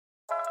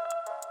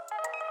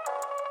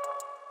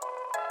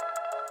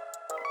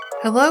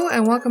Hello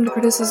and welcome to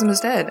Criticism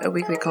is Dead, a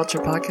weekly culture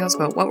podcast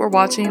about what we're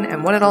watching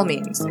and what it all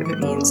means, if it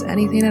means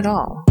anything at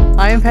all.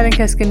 I am Pelin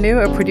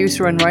Keskindu, a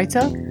producer and writer.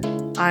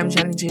 I'm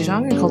Jenny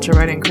Jijong, a culture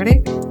writer and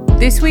critic.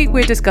 This week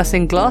we're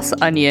discussing Glass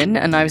Onion,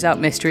 A Knives Out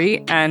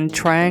Mystery, and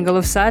Triangle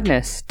of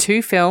Sadness,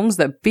 two films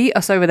that beat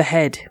us over the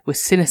head with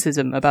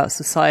cynicism about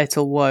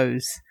societal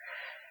woes.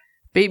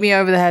 Beat me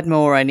over the head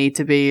more, I need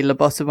to be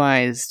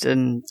lobotomized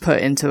and put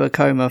into a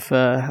coma for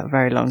a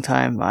very long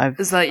time. I've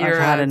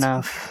had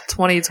enough.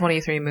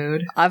 2023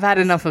 mood? I've had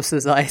enough of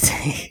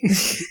society.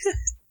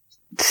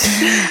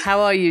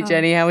 How are you,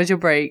 Jenny? How was your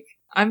break?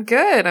 I'm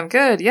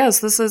good. Yes,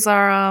 this is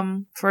our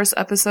first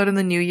episode in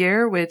the new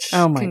year, which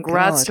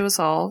congrats to us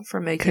all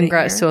for making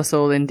Congrats to us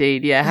all,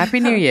 indeed. Yeah,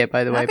 Happy New Year,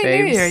 by the way, babes. Happy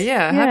New Year,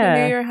 yeah.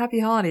 Happy New Year, happy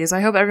holidays. I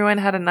hope everyone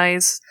had a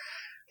nice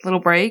little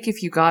break,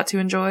 if you got to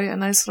enjoy a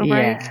nice little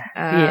break.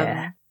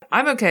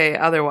 I'm okay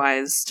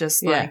otherwise,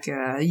 just like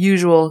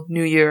usual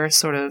New Year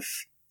sort of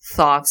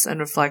thoughts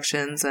and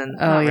reflections and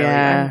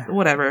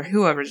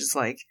whoever just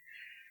like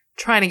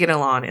trying to get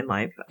along in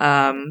life.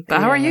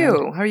 But how are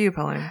you? How are you,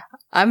 Pelin?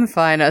 I'm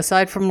fine,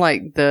 aside from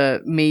like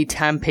me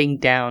tamping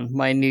down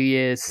my New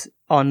Year's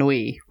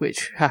ennui,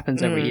 which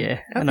happens every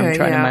year, and I'm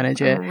trying to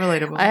manage it.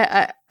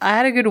 Relatable. I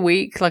had a good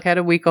week. Like, I had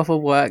a week off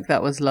of work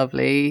that was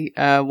lovely.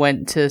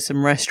 Went to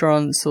some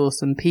restaurants, saw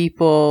some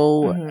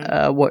people,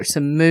 watched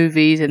some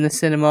movies in the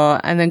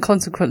cinema, and then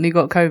consequently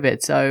got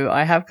COVID. So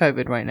I have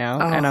COVID right now,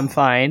 and I'm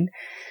fine.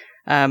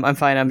 I'm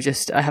fine.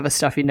 I have a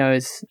stuffy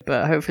nose,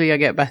 but hopefully I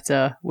get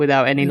better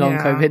without any long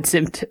COVID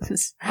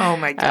symptoms. Oh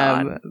my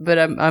God. But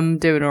I'm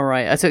doing all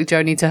right. I took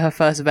Joni to her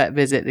first vet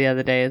visit the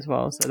other day as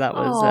well. So that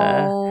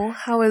was,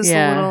 how is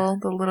the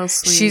little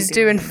sweetie? She's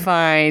doing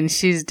fine.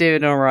 She's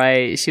doing all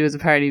right. She was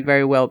apparently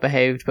very well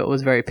behaved, but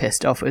was very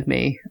pissed off with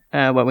me,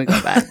 when we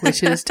got back,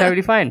 which is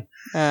totally fine.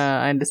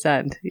 I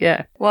understand.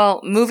 Yeah.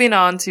 Well, moving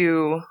on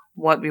to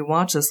what we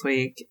watched this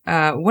week.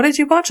 What did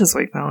you watch this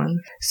week, Pelin?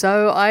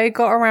 So I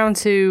got around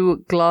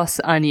to Glass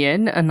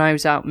Onion, A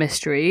Knives Out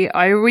Mystery.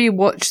 I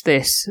rewatched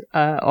this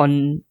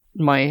on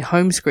my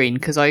home screen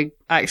because I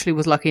actually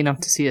was lucky enough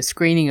to see a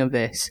screening of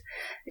this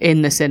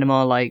in the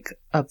cinema like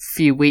a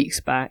few weeks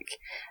back.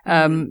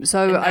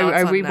 So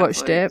I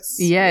rewatched it.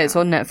 Yeah, it's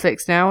on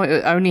Netflix now.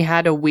 It only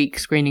had a week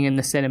screening in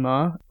the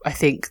cinema. I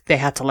think they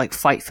had to like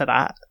fight for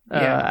that.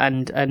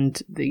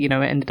 And you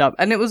know, it ended up,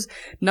 and it was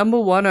number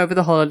one over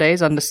the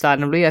holidays,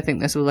 understandably. I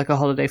think this was like a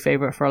holiday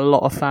favorite for a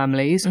lot of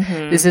families.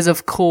 This is,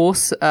 of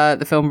course,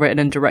 the film written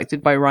and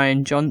directed by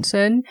Rian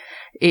Johnson.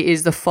 It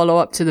is the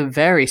follow-up to the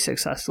very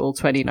successful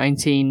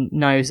 2019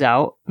 Knives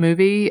Out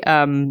movie.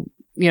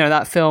 You know,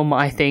 that film,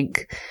 I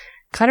think,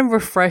 kind of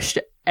refreshed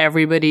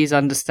everybody's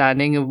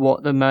understanding of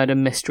what the murder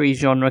mystery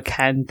genre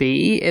can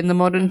be in the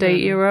modern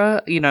day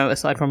era, you know,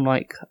 aside from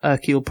like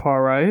Hercule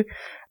Poirot.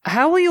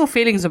 How were your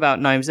feelings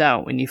about Knives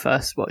Out when you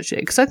first watched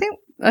it? Because I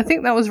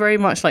think that was very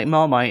much like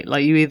Marmite,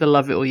 like you either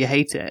love it or you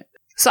hate it.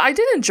 So I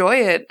did enjoy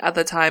it at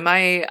the time.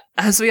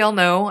 As we all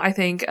know, I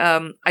think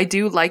I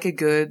do like a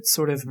good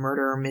sort of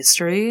murder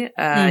mystery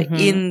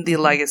in the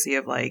legacy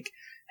of like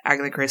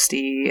Agatha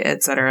Christie,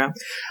 etc.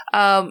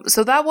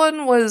 So that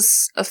one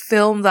was a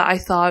film that I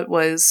thought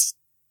was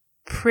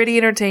pretty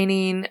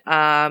entertaining.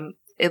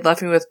 It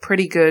left me with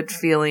pretty good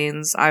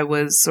feelings. I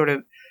was sort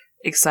of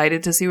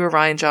excited to see where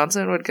Rian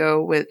Johnson would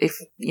go with, if,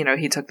 you know,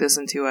 he took this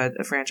into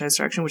a franchise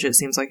direction, which it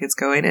seems like it's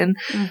going in.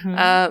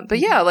 But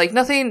yeah, like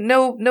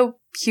no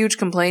huge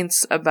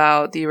complaints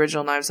about the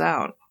original Knives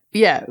Out.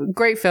 Yeah,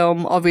 great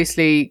film,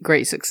 obviously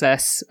great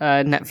success.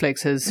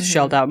 Netflix has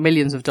shelled out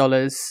millions of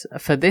dollars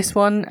for this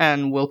one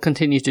and will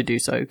continue to do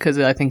so because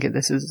I think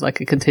this is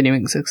like a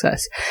continuing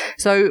success.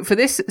 So for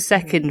this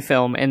second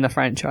film in the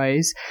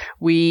franchise,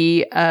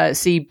 we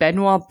see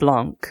Benoit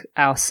Blanc,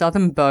 our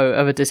southern beau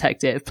of a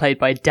detective, played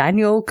by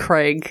Daniel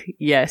Craig,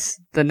 yes,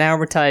 the now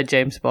retired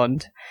James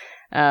Bond.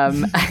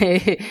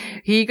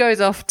 He goes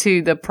off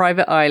to the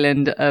private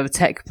island of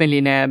tech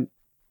millionaire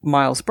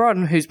Miles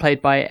Bron, who's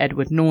played by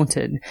Edward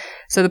Norton.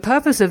 So the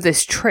purpose of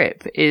this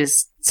trip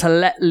is to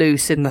let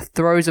loose in the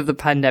throes of the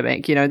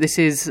pandemic. You know, this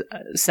is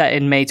set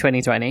in May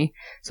 2020,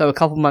 so a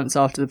couple months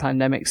after the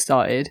pandemic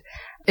started.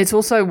 It's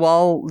also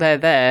while they're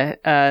there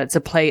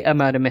to play a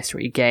murder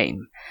mystery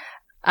game.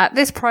 At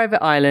this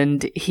private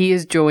island, he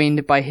is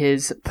joined by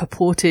his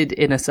purported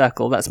inner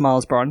circle. That's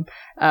Miles Bron.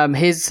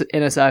 His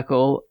inner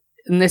circle,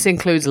 and this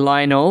includes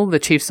Lionel, the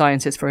chief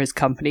scientist for his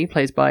company,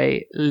 played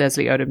by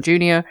Leslie Odom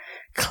Jr.,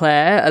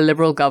 Claire, a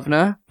liberal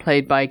governor,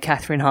 played by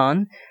Catherine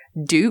Hahn,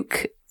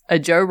 Duke, a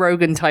Joe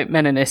Rogan-type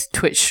Meninist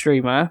Twitch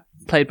streamer,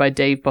 played by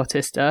Dave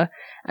Bautista,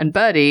 and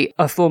Birdie,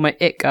 a former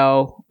it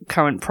girl,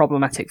 current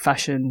problematic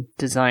fashion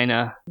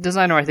designer.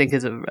 Designer, I think,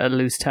 is a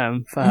loose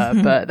term for her,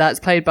 but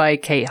that's played by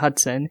Kate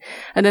Hudson.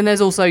 And then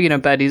there's also, you know,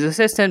 Birdie's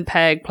assistant,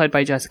 Peg, played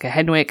by Jessica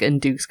Henwick, and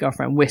Duke's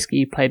girlfriend,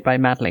 Whiskey, played by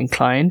Madeline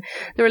Klein.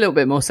 They're a little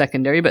bit more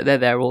secondary, but they're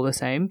there all the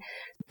same.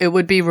 It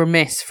would be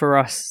remiss for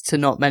us to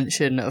not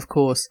mention, of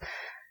course,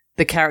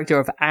 the character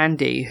of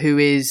Andy, who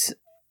is,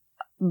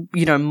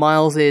 you know,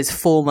 Miles's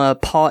former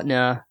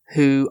partner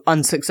who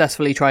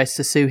unsuccessfully tries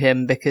to sue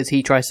him because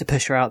he tries to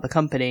push her out of the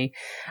company.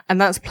 And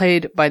that's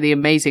played by the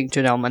amazing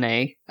Janelle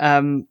Monáe.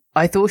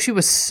 I thought she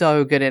was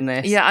so good in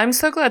this. Yeah, I'm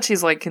so glad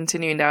she's like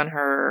continuing down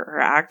her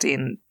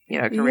acting,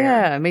 career.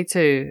 Yeah, me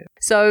too.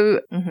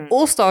 So,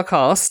 all-star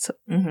cast,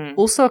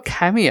 all-star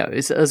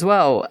cameos as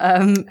well.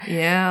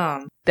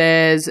 Yeah.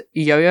 There's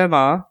Yo-Yo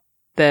Ma,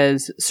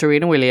 there's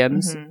Serena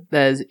Williams,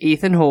 there's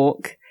Ethan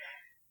Hawke,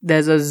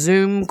 there's a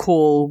Zoom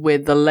call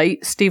with the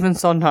late Stephen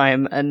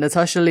Sondheim and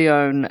Natasha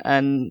Lyonne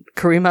and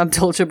Kareem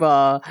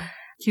Abdul-Jabbar.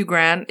 Hugh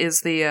Grant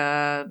is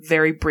the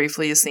very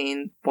briefly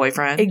seen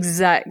boyfriend.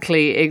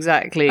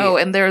 Exactly. Oh,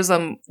 and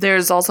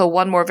there's also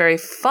one more very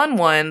fun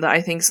one that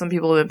I think some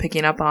people have been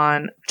picking up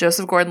on.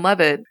 Joseph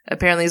Gordon-Levitt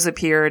apparently has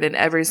appeared in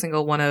every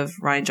single one of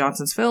Rian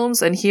Johnson's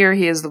films, and here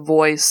he is the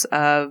voice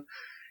of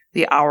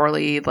the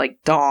hourly,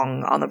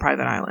 dong on the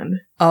private island.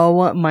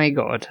 Oh my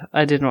god,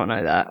 I did not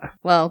know that.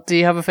 Well, do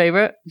you have a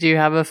favorite? Do you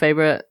have a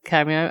favorite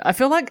cameo? I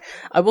feel like,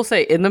 I will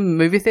say, in the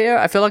movie theater,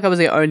 I feel like I was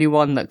the only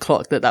one that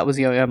clocked that was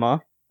Yo-Yo Ma.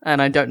 And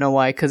I don't know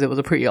why, because it was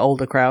a pretty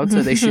older crowd,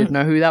 so they should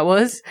know who that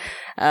was.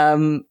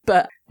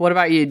 But what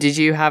about you? Did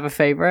you have a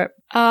favorite?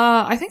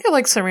 I think I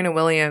like Serena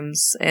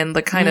Williams and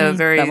the kind of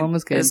very that one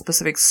was good.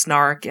 Specific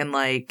snark and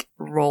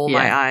roll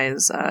my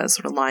eyes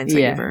sort of lines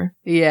they give her.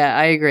 Yeah,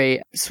 I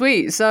agree.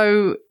 Sweet.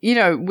 So,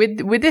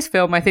 with this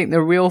film, I think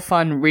the real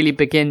fun really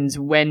begins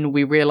when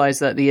we realize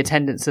that the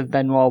attendance of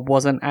Benoit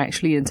wasn't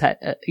actually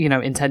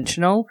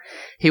intentional.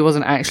 He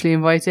wasn't actually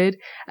invited.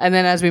 And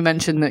then as we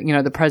mentioned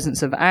that, the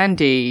presence of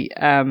Andy,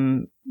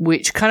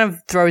 which kind of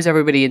throws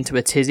everybody into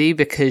a tizzy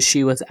because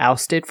she was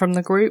ousted from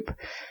the group.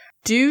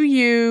 Do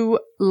you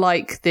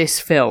like this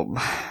film?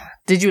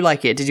 Did you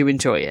like it? Did you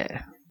enjoy it?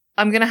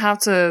 I'm going to have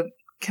to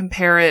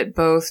compare it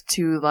both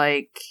to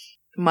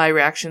my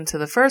reaction to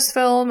the first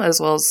film as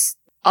well as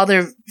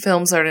other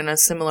films that are in a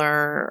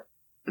similar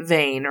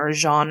vein or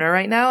genre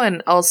right now.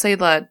 And I'll say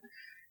that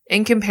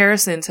in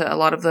comparison to a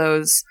lot of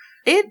those,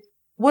 it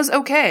was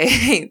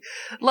okay.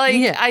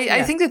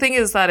 I think the thing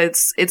is that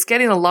it's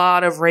getting a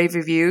lot of rave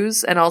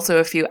reviews and also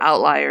a few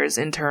outliers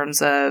in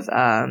terms of,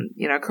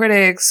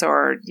 critics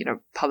or,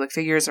 public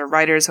figures or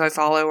writers who I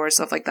follow or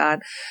stuff like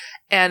that.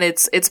 And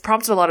it's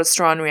prompted a lot of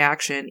strong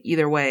reaction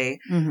either way.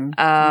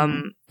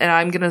 And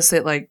I'm going to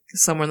sit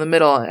somewhere in the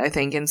middle, I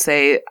think, and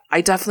say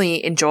I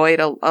definitely enjoyed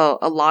a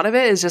lot of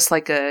it. It's just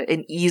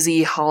an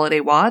easy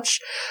holiday watch.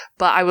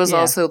 But I was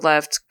also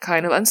left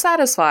kind of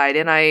unsatisfied.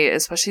 And I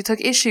especially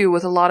took issue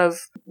with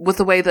with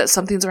the way that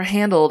some things are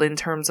handled in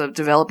terms of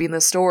developing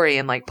the story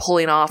and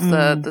pulling off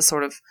the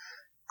sort of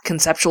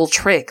conceptual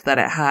trick that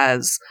it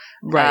has.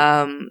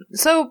 Right.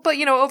 But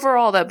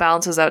overall that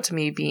balances out to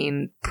me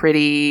being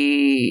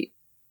pretty,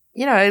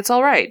 it's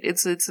all right.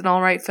 It's an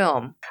all right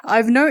film.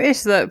 I've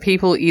noticed that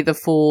people either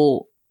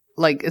fall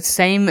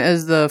same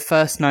as the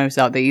first Knives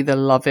Out. They either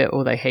love it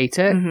or they hate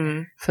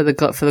it. For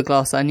the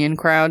Glass Onion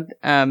crowd.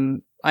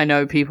 I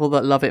know people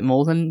that love it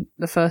more than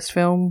the first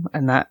film,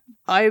 and that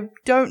I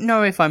don't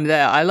know if I'm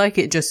there. I like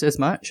it just as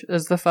much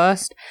as the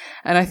first,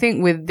 and I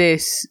think with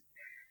this,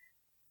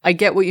 I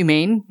get what you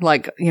mean. On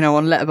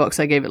Letterboxd,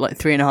 I gave it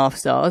 3.5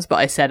 stars, but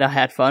I said I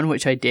had fun,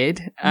 which I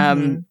did.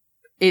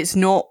 It's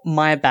not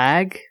my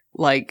bag.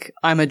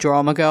 I'm a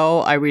drama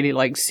girl. I really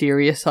like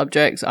serious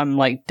subjects. I'm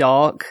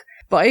dark,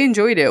 but I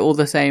enjoyed it all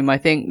the same. I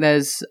think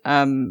there's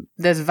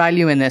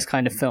value in this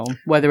kind of film,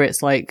 whether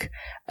it's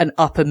an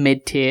upper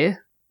mid-tier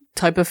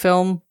type of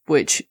film,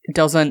 which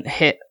doesn't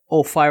hit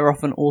or fire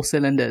off on all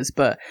cylinders,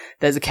 but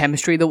there's a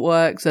chemistry that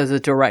works. There's a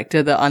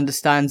director that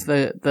understands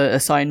the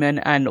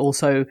assignment and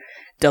also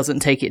doesn't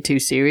take it too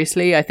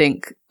seriously. I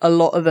think a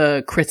lot of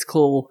the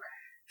critical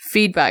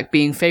feedback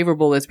being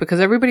favorable is because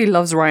everybody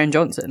loves Rian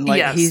Johnson.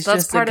 He's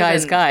just a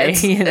guy's guy.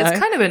 It's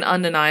kind of an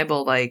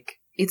undeniable,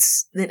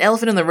 it's an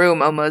elephant in the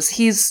room almost.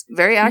 He's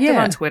very active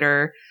on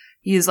Twitter.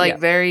 He's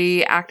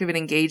very active and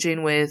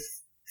engaging with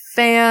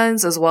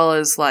fans as well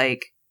as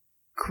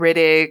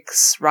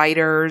critics,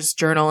 writers,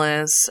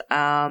 journalists,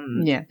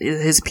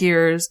 his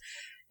peers.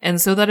 And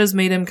so that has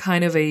made him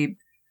kind of a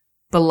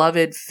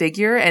beloved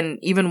figure and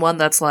even one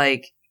that's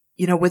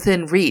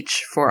within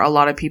reach for a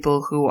lot of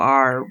people who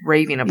are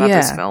raving about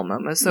this film.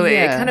 So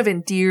it kind of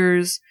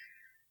endears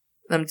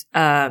them,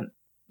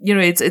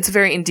 it's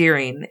very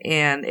endearing,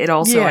 and it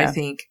also, I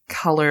think,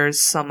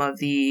 colors some of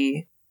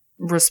the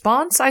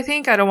response, I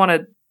think. I don't want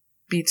to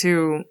be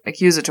too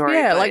accusatory.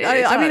 Yeah,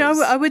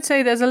 I would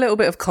say there's a little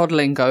bit of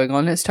coddling going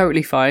on. It's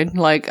totally fine.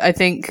 I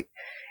think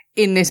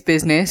in this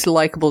business,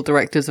 likable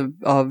directors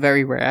are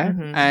very rare,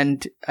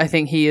 and I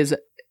think he is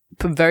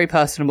very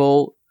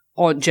personable,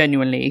 or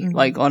genuinely,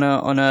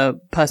 on a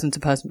person to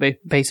person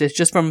basis,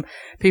 just from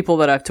people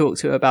that I've talked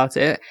to about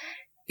it.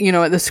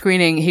 At the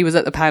screening, he was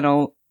at the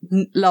panel.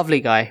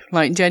 Lovely guy,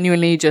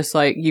 genuinely, just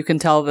you can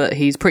tell that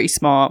he's pretty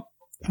smart,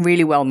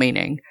 really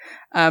well-meaning,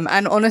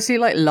 and honestly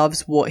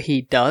loves what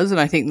he does. And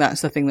I think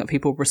that's the thing that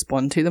people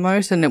respond to the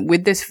most. And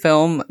with this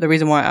film, the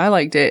reason why I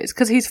liked it is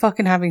because he's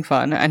fucking having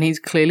fun, and he's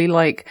clearly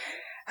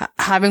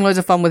having loads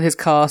of fun with his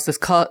cast.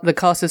 The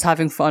cast is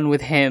having fun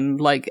with him.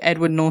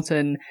 Edward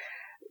Norton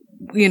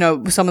you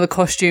know, some of the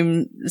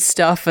costume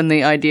stuff and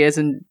the ideas,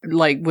 and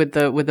like with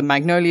the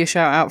Magnolia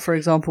shout out, for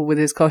example, with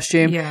his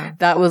costume,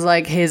 that was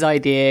like his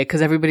idea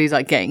because everybody's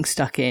like getting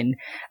stuck in.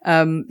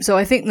 So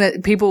I think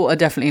that people are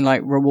definitely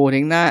like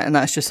rewarding that, and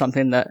that's just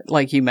something that,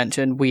 like you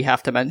mentioned, we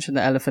have to mention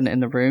the elephant in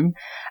the room.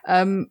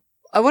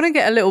 I want to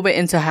get a little bit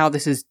into how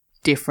this is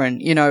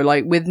different. You know,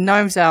 like with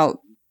Knives Out,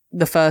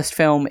 the first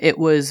film, it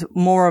was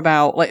more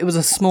about like, it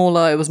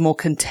was more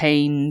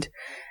contained.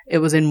 It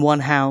was in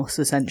one house,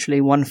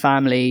 essentially, one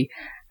family,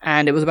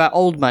 and it was about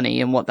old money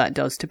and what that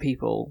does to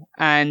people.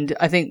 And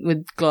I think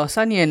with Glass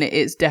Onion,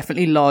 it's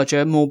definitely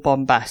larger, more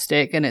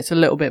bombastic, and it's a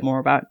little bit more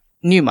about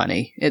new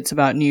money. It's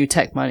about new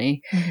tech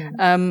money.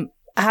 Mm-hmm.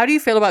 How do you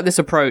feel about this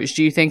approach?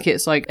 Do you think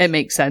it's like, it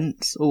makes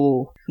sense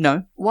or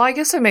no? Well, I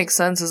guess it makes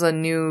sense as a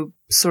new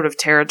sort of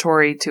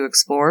territory to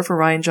explore for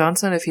Rian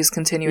Johnson if he's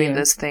continuing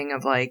this thing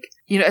of like,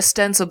 you know,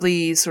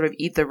 ostensibly sort of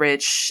eat the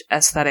rich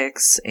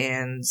aesthetics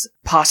and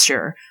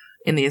posture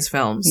in these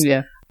films.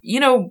 Yeah. You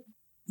know,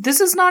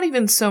 this is not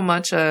even so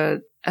much a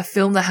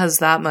film that has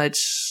that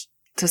much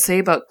to say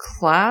about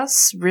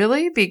class,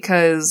 really,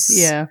 because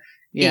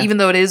even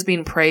though it is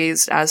being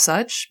praised as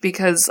such,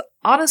 because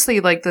honestly,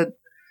 like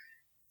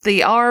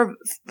they are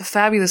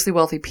fabulously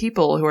wealthy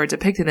people who are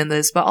depicted in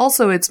this, but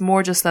also it's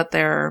more just that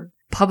they're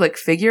public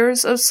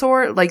figures of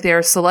sort, like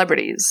they're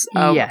celebrities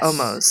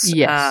almost,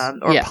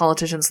 or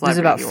politician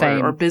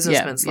celebrity, or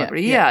businessman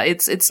celebrity.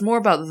 It's more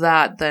about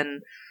that than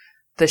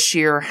the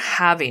sheer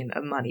having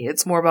of money.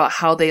 It's more about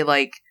how they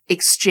like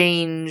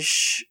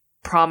exchange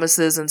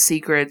promises and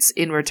secrets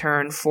in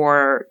return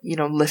for, you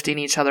know, lifting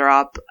each other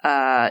up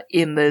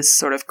in this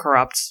sort of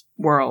corrupt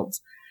world.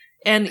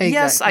 And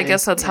yes, I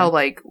guess that's how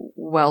like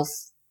wealth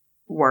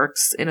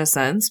works in a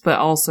sense, but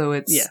also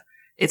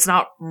it's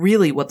not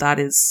really what that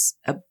is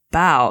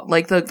about.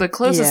 Like the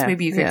closest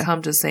maybe you can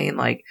come to saying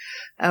like,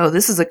 oh,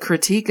 this is a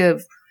critique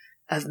of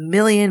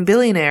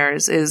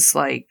billionaires is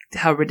like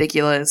how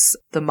ridiculous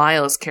the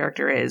Miles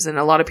character is, and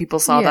a lot of people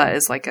saw that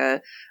as like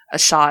a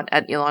shot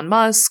at Elon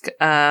Musk.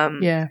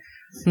 And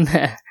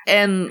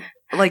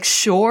like,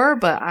 sure,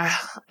 but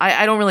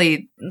I don't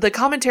really, the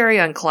commentary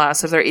on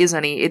class, if there is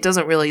any, it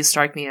doesn't really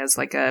strike me as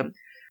like a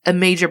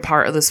major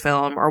part of this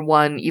film, or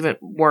one even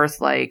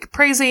worth like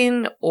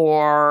praising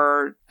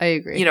or, I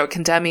agree, you know,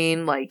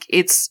 condemning. Like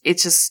it's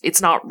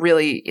not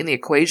really in the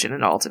equation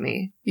at all to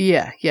me.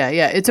 Yeah.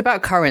 It's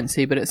about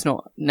currency, but it's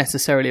not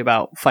necessarily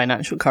about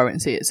financial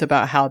currency. It's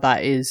about how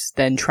that is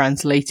then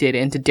translated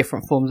into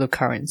different forms of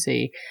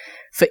currency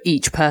for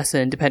each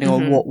person, depending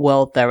on what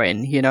world they're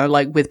in. You know,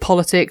 like with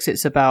politics,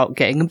 it's about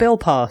getting a bill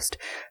passed.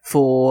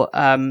 For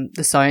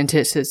the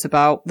scientists, it's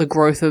about the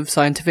growth of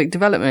scientific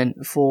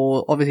development.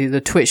 For obviously the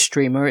Twitch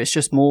streamer, it's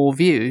just more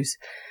views,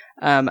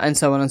 and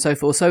so on and so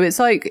forth. So it's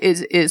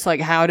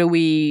like how do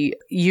we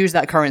use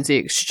that currency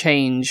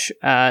exchange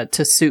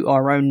to suit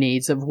our own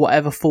needs of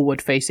whatever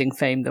forward-facing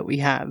fame that we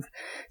have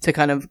to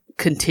kind of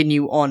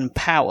continue on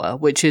power,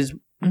 which is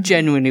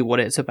genuinely what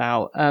it's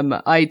about.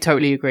 I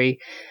totally agree.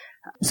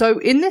 So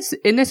in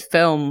this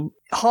film,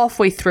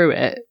 halfway through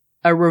it,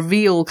 a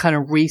reveal kind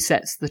of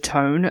resets the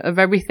tone of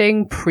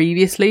everything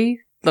previously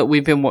that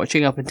we've been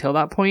watching up until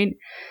that point.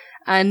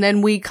 And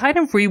then we kind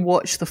of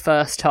rewatch the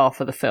first half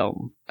of the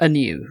film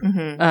anew,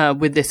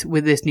 with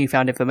this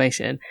newfound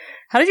information.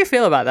 How did you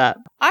feel about that?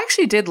 I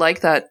actually did like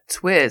that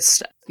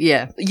twist.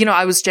 Yeah. You know,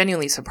 I was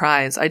genuinely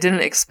surprised. I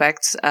didn't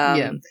expect,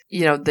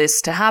 you know,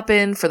 this to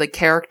happen, for the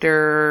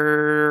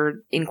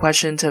character in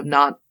question to have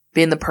not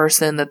been the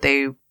person that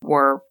they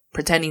were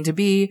pretending to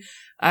be.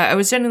 I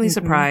was genuinely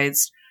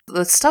surprised.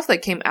 The stuff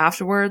that came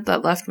afterward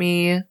that left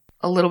me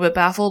a little bit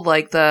baffled,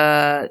 like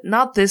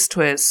not this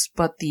twist,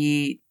 but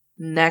the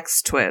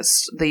next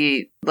twist,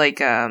 the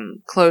like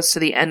close to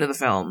the end of the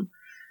film.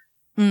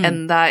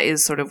 And that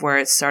is sort of where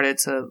it started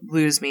to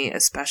lose me,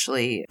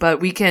 especially. But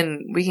we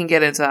can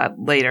get into that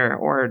later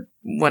or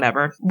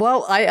whenever.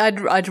 Well,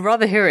 I'd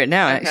rather hear it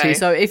now, actually. Okay.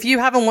 So if you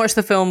haven't watched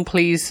the film,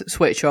 please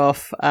switch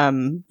off.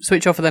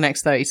 Switch off for the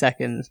next 30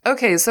 seconds.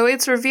 Okay, so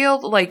it's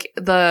revealed, like,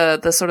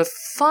 the sort of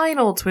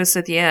final twist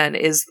at the end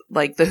is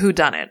like the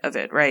whodunit of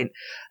it, right?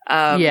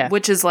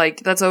 Which is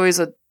like, that's always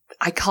a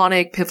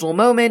iconic pivotal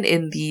moment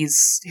in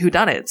these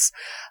whodunits.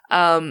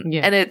 And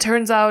it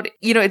turns out,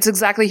 you know, it's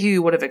exactly who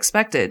you would have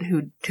expected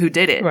who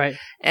did it. Right.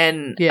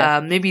 And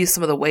maybe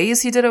some of the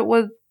ways he did it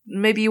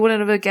maybe you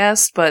wouldn't have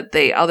guessed, but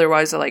they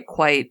otherwise are like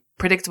quite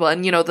predictable.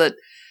 And, you know,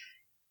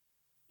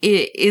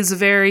 it is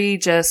very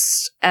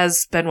just,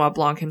 as Benoit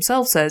Blanc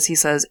himself says, he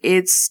says,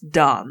 it's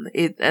dumb.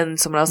 And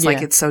someone else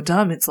like, it's so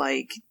dumb, it's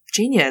like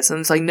genius.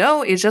 And it's like,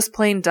 no, it's just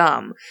plain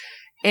dumb.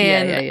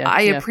 And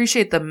I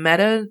appreciate the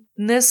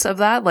meta-ness of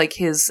that, like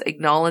his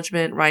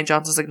acknowledgement, Rian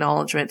Johnson's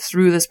acknowledgement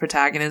through this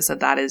protagonist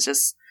that is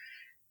just,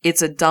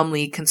 it's a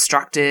dumbly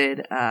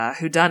constructed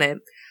whodunit.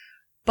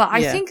 But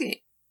I think,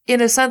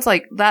 in a sense,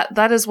 like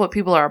that is what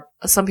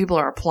some people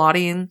are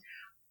applauding.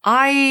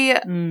 I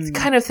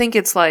kind of think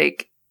it's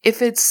like,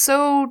 if it's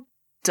so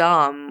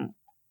dumb,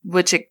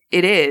 which it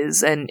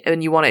is, and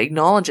you want to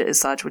acknowledge it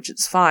as such, which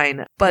is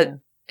fine, but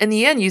in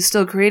the end, you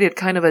still created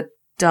kind of a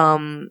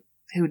dumb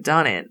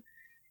whodunit,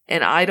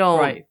 and I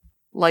don't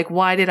like.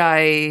 Why did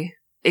I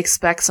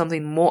expect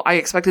something more? I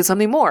expected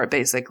something more,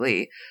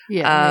 basically.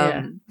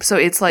 So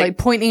it's like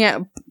pointing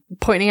out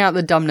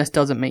the dumbness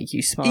doesn't make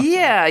you smarter.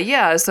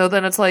 Yeah. So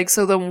then it's like,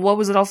 so then what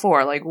was it all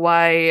for? Like,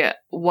 why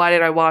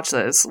did I watch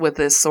this with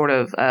this sort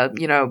of,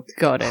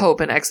 hope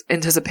and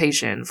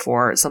anticipation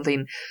for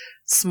something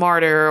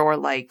smarter or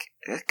like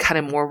kind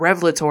of more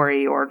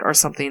revelatory or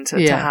something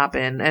to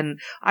happen? And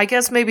I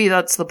guess maybe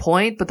that's the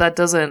point, but that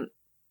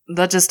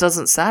just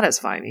doesn't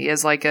satisfy me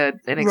as like an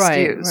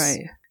excuse. Right.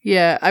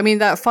 Yeah. I mean,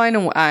 that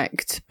final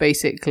act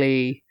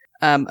basically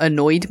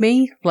annoyed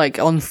me. Like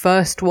on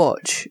first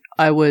watch,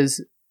 I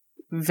was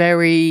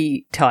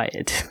very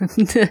tired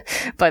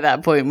by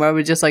that point, where I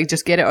was just like,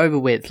 just get it over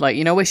with. Like,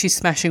 where she's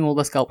smashing all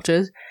the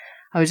sculptures,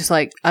 I was just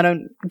like, I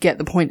don't get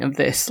the point of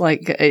this.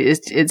 Like,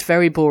 it's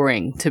very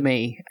boring to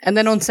me. And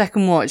then on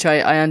second watch,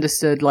 I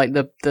understood like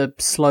the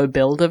slow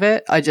build of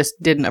it. I just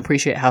didn't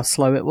appreciate how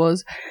slow it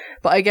was.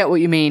 But I get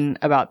what you mean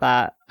about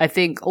that. I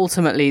think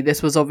ultimately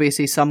this was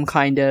obviously some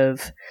kind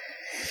of,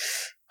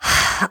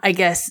 I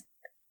guess,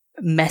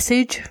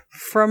 message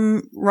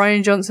from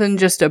Rian Johnson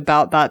just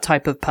about that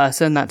type of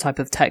person, that type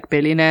of tech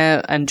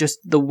billionaire, and just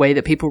the way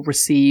that people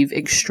receive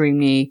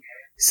extremely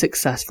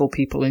successful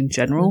people in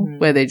general,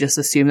 where they just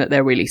assume that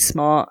they're really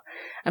smart.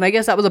 And I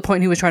guess that was a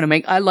point he was trying to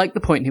make. I like the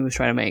point he was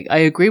trying to make. I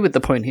agree with the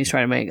point he's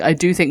trying to make. I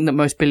do think that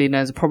most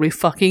billionaires are probably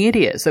fucking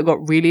idiots that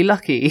got really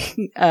lucky.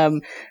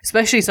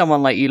 Especially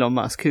someone like Elon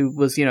Musk, who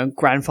was,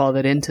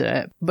 grandfathered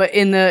into it. But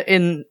in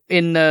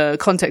the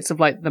context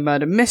of like the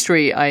murder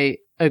mystery, I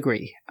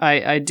agree.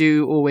 I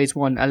do always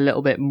want a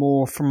little bit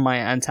more from my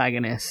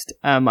antagonist.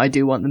 I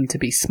do want them to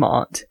be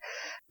smart.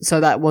 So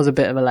that was a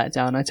bit of a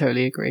letdown. I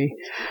totally agree.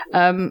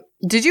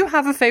 Did you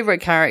have a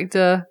favorite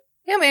character?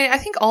 Yeah, I mean, I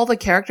think all the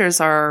characters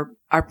are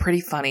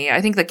pretty funny. I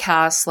think the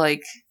cast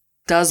like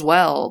does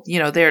well.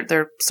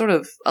 They're sort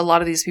of, a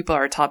lot of these people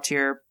are top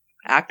tier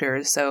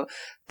actors, so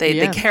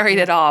they carried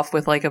it off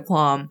with like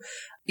aplomb.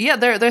 Yeah,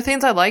 there are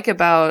things I like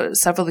about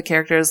several of the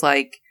characters.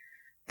 Like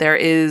there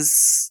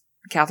is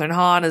Catherine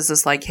Hahn is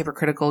this like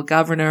hypocritical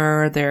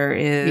governor. There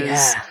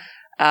is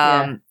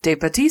Dave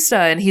Bautista,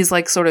 and he's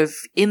like sort of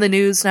in the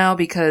news now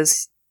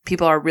because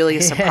people are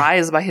really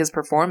surprised by his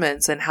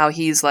performance and how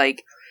he's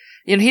like,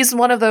 he's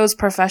one of those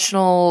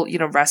professional,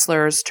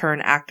 wrestlers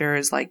turned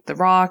actors like The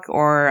Rock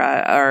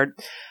or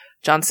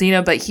John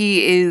Cena, but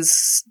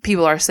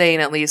people are saying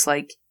at least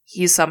like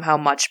he's somehow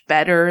much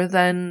better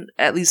than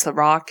at least The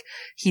Rock.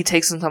 He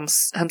takes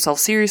himself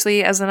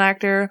seriously as an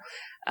actor.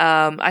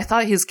 I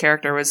thought his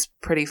character was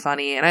pretty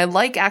funny, and I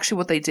like actually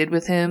what they did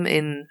with him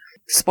in,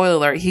 spoiler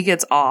alert, he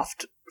gets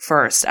offed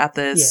first at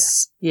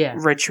this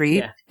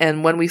retreat. Yeah.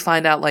 And when we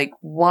find out like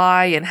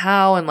why and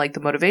how and like the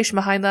motivation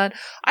behind that,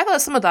 I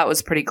thought some of that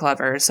was pretty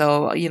clever.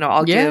 So,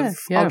 I'll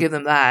give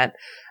them that.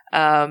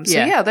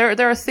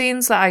 There are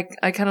things that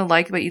I kind of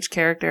like about each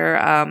character.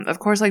 Of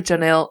course, like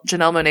Janelle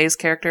Monáe's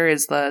character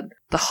is the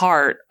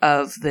heart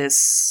of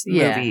this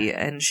movie,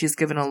 and she's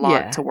given a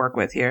lot to work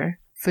with here.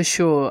 For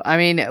sure. I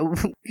mean,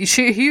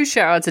 huge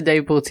shout out to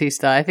Dave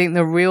Bautista. I think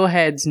the real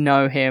heads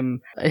know him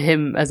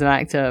as an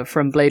actor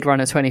from Blade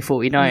Runner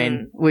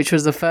 2049, which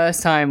was the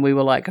first time we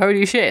were like,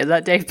 holy shit, is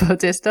that Dave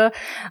Bautista?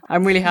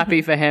 I'm really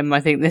happy for him. I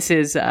think this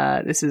is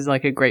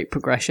like a great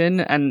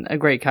progression and a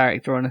great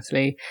character,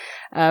 honestly.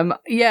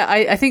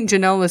 I think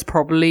Janelle is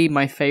probably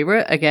my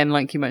favorite. Again,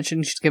 like you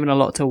mentioned, she's given a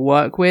lot to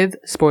work with.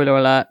 Spoiler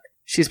alert.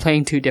 She's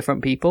playing two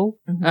different people,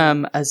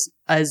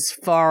 as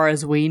far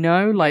as we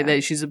know, like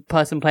that she's a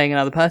person playing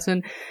another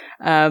person.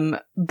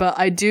 But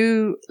I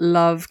do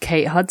love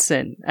Kate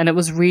Hudson, and it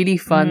was really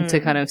fun to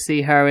kind of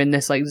see her in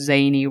this like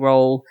zany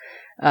role,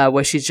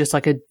 where she's just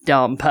like a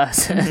dumb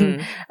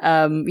person.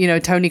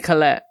 Toni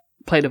Collette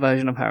played a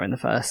version of her in the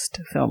first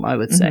film, I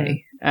would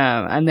say.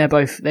 And they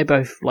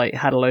both like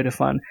had a load of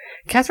fun.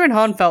 Catherine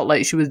Hahn felt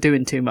like she was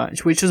doing too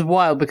much, which was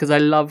wild because I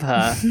love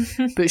her,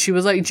 but she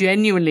was like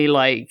genuinely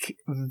like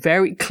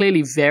very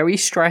clearly very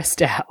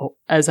stressed out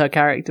as her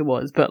character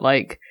was, but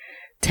like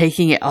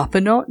taking it up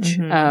a notch.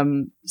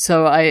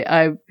 So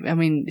I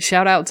mean,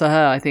 shout out to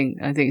her. I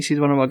think she's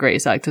one of our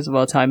greatest actors of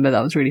all time, but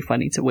that was really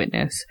funny to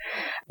witness.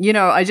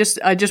 I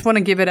just want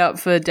to give it up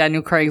for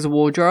Daniel Craig's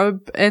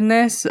wardrobe in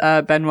this.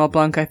 Benoit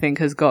Blanc, I think,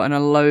 has gotten a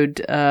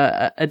load,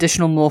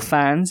 additional more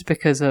fans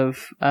because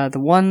of, the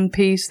one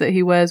piece that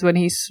he wears when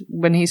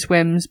he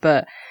swims,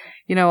 but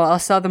our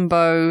Southern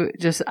Beau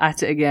just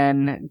at it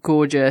again.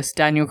 Gorgeous.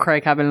 Daniel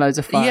Craig having loads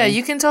of fun. Yeah,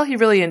 you can tell he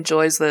really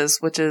enjoys this,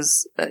 which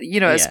is,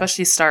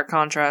 especially stark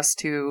contrast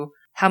to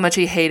how much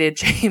he hated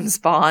James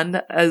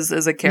Bond as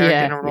a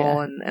character in a role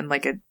and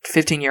like a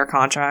 15-year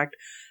contract.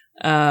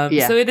 So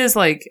it is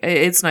like,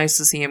 it's nice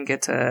to see him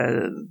get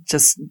to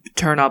just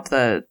turn up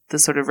the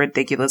sort of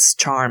ridiculous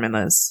charm in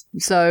this.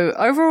 So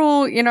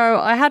overall,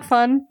 I had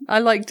fun. I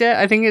liked it.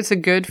 I think it's a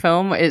good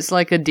film. It's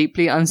like a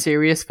deeply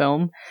unserious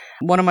film.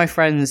 One of my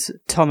friends,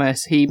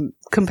 Thomas, he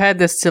compared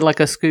this to like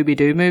a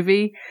Scooby-Doo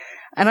movie.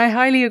 And I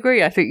highly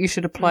agree. I think you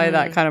should apply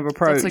that kind of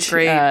approach. That's a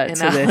great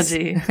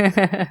analogy.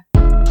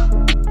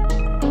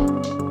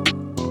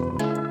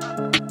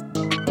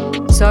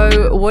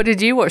 So, what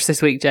did you watch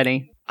this week,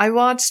 Jenny? I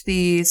watched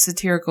the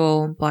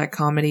satirical black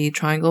comedy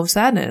Triangle of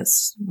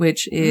Sadness,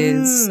 which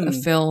is a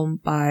film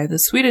by the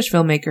Swedish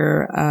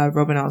filmmaker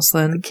Robin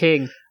Östlund.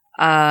 King.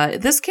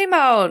 This came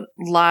out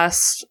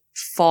last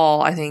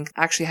fall, I think.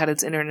 Actually had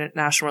its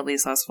international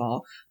release last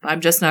fall. I'm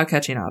just now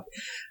catching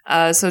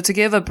up. So to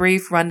give a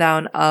brief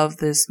rundown of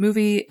this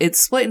movie, it's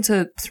split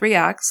into 3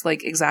 acts,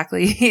 like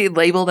exactly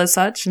labeled as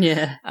such.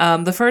 Yeah.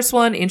 The first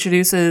one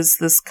introduces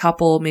this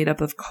couple made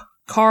up of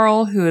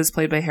Carl, who is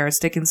played by Harris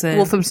Dickinson.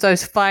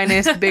 Walthamstow's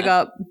finest, big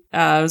up.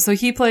 So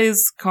he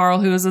plays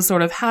Carl, who is a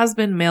sort of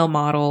has-been male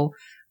model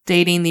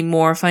dating the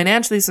more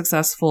financially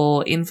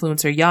successful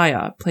influencer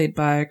Yaya, played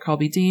by Carl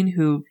B. Dean,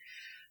 who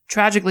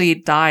tragically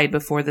died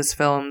before this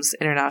film's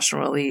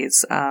international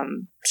release.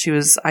 She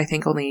was, I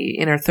think, only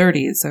in her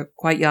 30s, so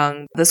quite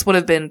young. This would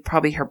have been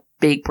probably her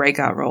big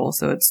breakout role,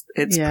 so it's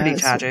pretty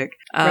tragic.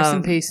 Rest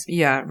in peace.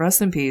 Yeah,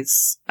 rest in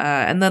peace.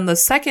 And then the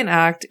second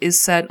act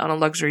is set on a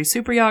luxury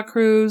super yacht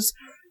cruise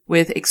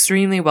with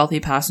extremely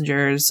wealthy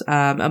passengers.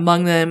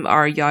 Among them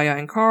are Yaya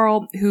and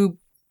Carl, who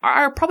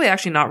are probably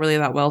actually not really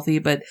that wealthy,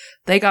 but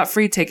they got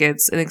free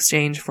tickets in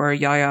exchange for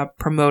Yaya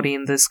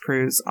promoting this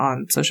cruise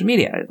on social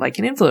media, like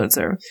an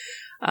influencer.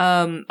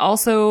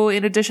 Also,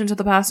 in addition to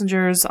the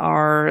passengers,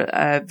 are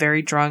a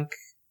very drunk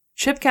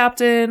ship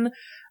captain,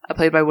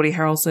 played by Woody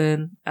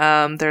Harrelson.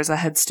 There's a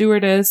head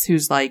stewardess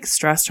who's like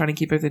stressed, trying to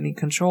keep everything in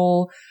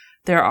control.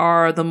 There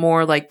are the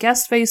more like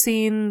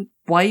guest-facing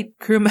white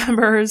crew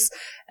members,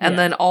 and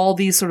then all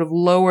these sort of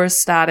lower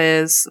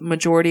status,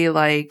 majority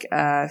like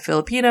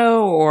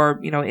Filipino or,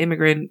 you know,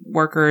 immigrant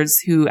workers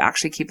who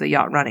actually keep the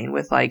yacht running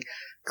with like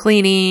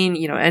cleaning,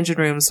 you know, engine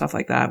rooms, stuff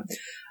like that.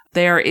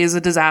 There is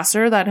a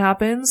disaster that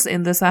happens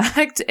in this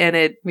act, and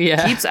it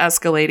keeps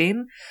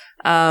escalating.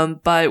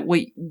 But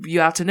what you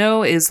have to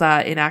know is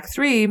that in Act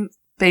 3,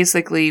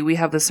 basically, we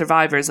have the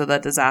survivors of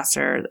that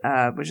disaster,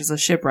 which is a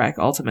shipwreck,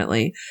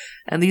 ultimately.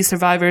 And these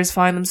survivors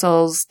find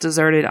themselves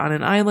deserted on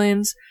an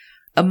island.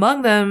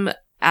 Among them,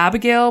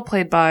 Abigail,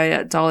 played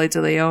by Dolly De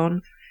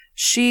Leon.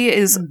 She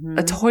is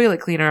a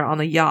toilet cleaner on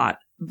the yacht.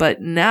 But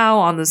now,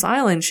 on this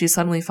island, she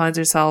suddenly finds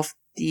herself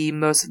the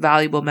most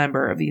valuable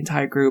member of the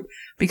entire group,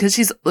 because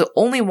she's the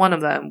only one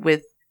of them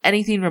with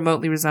anything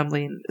remotely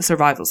resembling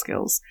survival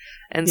skills.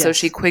 And so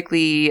she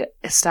quickly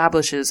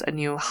establishes a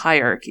new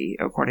hierarchy,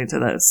 according to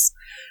this.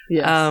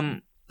 Yes.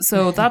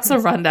 So that's a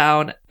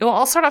rundown. Well,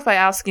 I'll start off by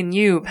asking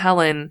you,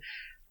 Helen,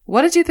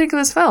 what did you think of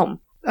this film?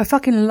 I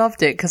fucking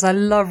loved it, because I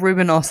love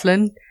Ruben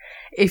Östlund.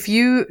 If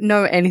you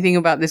know anything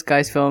about this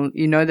guy's film,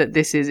 you know that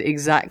this is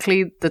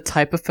exactly the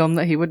type of film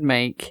that he would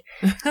make.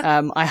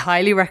 I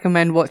highly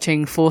recommend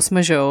watching Force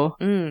Majeure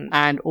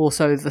and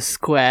also The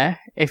Square,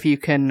 if you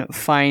can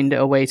find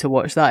a way to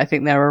watch that. I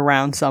think they're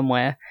around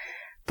somewhere.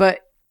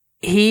 But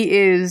he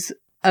is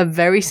a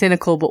very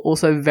cynical but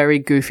also very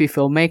goofy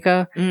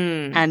filmmaker.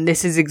 And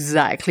this is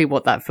exactly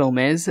what that film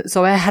is.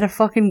 So I had a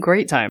fucking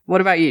great time.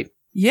 What about you?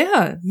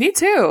 Yeah, me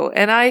too.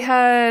 And I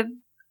had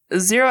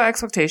zero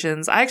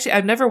expectations.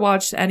 I've never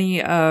watched any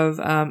of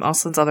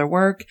Östlund's other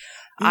work.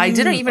 I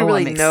didn't even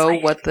really know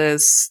what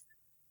this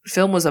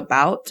film was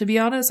about, to be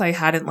honest. I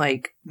hadn't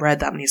like read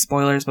that many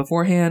spoilers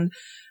beforehand.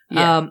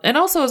 And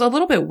also I was a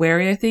little bit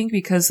wary, I think,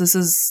 because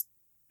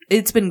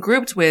it's been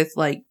grouped with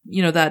like,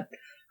 you know, that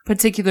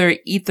particular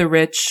eat the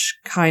rich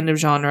kind of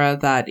genre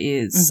that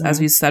is, as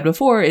we said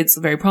before, it's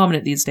very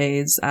prominent these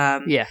days.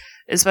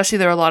 Especially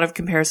there are a lot of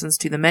comparisons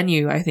to The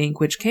Menu, I think,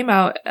 which came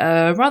out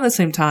around the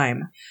same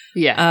time.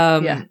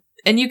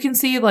 And you can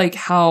see like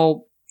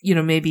how, you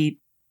know, maybe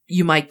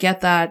you might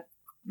get that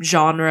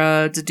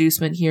genre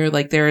deducement here.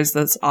 Like there is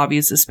this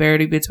obvious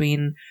disparity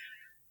between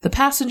the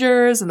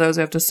passengers and those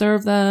who have to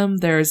serve them.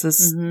 There's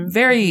this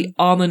very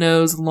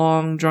on-the-nose,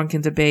 long,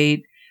 drunken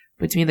debate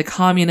between the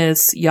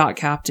communist yacht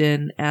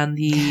captain and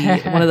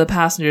the one of the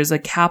passengers, a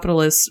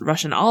capitalist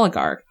Russian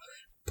oligarch,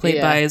 played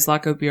by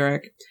Zlatko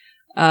Burek.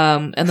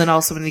 And then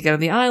also when you get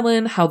on the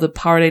island, how the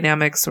power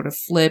dynamics sort of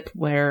flip,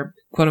 where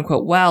quote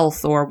unquote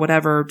wealth or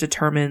whatever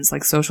determines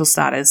like social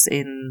status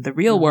in the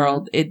real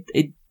world, it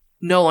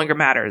no longer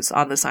matters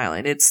on this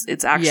island.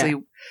 It's actually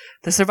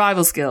the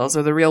survival skills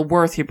or the real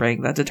worth you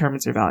bring that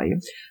determines your value.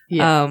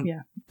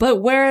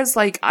 But whereas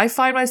like I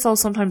find myself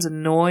sometimes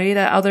annoyed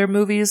at other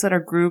movies that are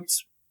grouped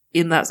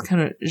in that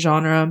kind of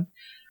genre,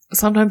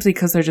 sometimes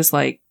because they're just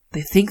like,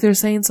 they think they're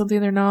saying something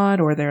they're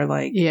not, or they're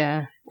like,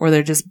 or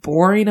they're just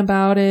boring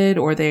about it,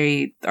 or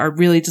they are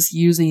really just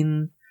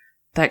using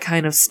that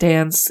kind of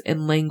stance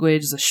and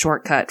language as a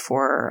shortcut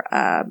for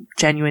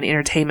genuine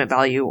entertainment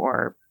value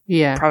or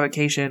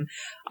provocation.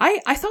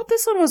 I thought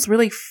this one was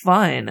really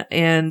fun,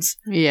 and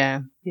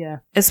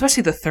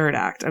especially the third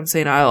act. I'm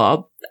saying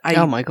oh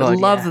my God, I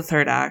love the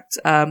third act.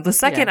 The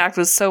second act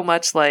was so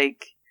much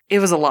like, it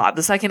was a lot.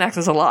 The second act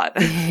was a lot.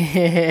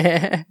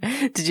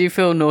 Did you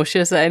feel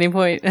nauseous at any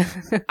point?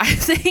 I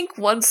think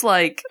once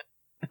like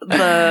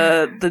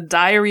the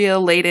diarrhea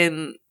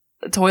laden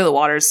toilet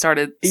water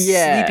started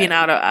sleeping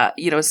out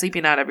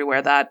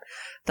everywhere.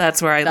 That's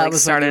where I like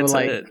started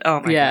to. Oh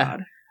my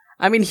God.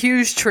 I mean,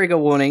 huge trigger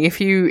warning. If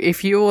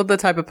you're the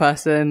type of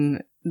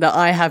person that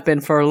I have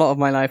been for a lot of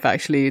my life,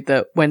 actually,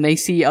 that when they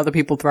see other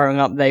people throwing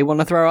up, they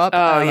want to throw up.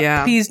 Oh,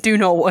 yeah. Please do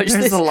not watch this.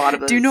 There's a lot of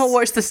this. Do not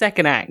watch the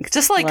second act.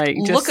 Just like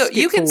look at,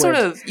 you can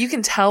forward. you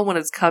can tell when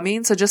it's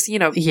coming. So just,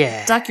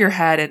 Yeah. duck your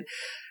head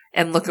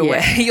and look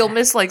away. You'll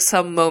miss like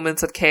some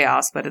moments of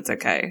chaos, but it's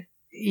okay.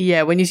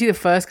 Yeah, when you see the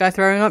first guy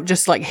throwing up,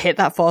 just like hit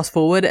that fast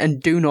forward and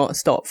do not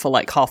stop for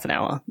like half an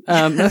hour.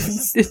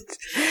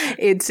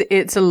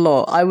 It's a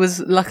lot. I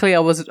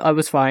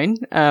was fine.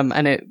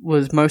 And it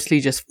was mostly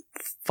just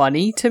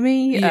funny to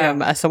me. Yeah.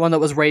 As someone that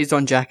was raised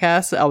on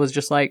Jackass, I was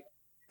just like,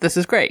 this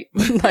is great.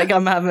 Like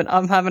I'm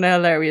having a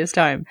hilarious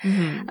time.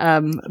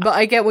 Mm-hmm. But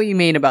I get what you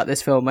mean about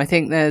this film. I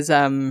think there's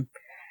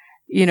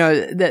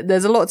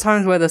there's a lot of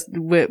times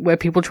where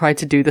people try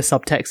to do the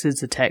subtext is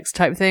the text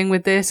type thing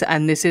with this,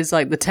 and this is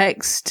like the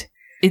text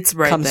It's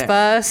right comes there.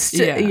 first.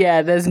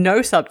 Yeah. There's no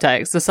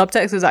subtext. The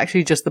subtext is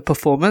actually just the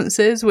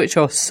performances, which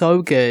are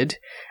so good,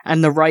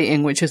 and the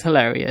writing, which is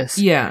hilarious.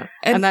 Yeah.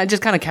 And that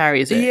just kind of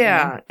carries it.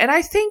 Yeah. And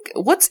I think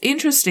what's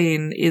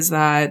interesting is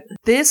that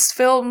this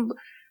film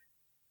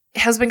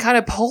has been kind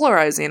of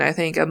polarizing, I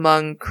think,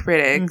 among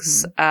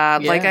critics.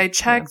 Like I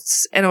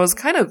checked and I was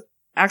kind of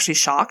actually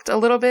shocked a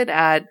little bit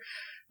at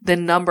the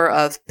number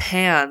of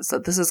pans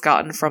that this has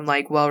gotten from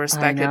like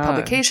well-respected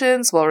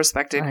publications,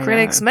 well-respected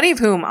critics, many of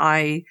whom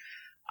I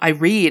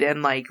read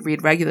and like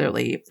read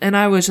regularly. And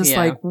I was just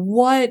like,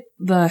 what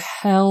the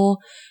hell?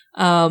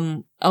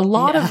 A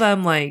lot of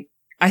them, like,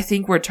 I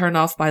think were turned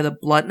off by the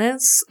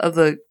bluntness of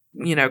the,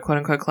 quote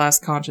unquote class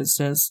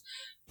consciousness.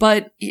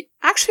 But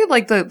actually,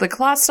 like the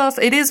class stuff,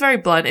 it is very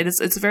blunt.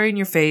 It's very in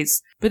your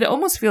face, but it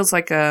almost feels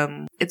like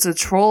it's a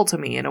troll to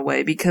me in a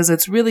way, because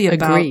it's really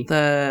about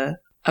the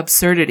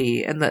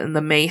absurdity and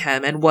the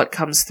mayhem and what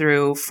comes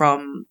through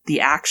from the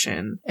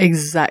action.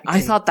 Exactly.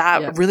 I thought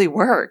that really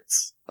worked.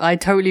 I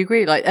totally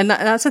agree. Like, and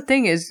that's the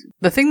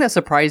thing that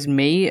surprised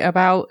me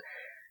about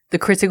the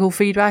critical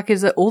feedback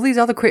is that all these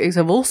other critics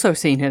have also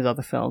seen his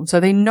other films, so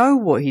they know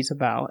what he's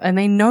about, and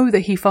they know that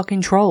he fucking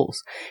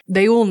trolls.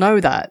 They all know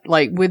that.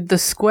 Like, with The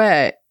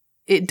Square,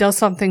 it does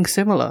something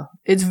similar.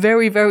 It's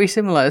very, very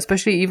similar,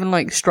 especially even,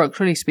 like,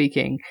 structurally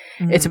speaking.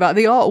 Mm-hmm. It's about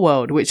the art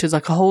world, which is,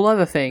 like, a whole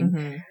other thing.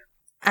 Mm-hmm.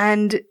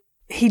 And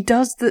he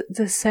does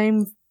the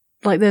same,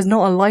 like, there's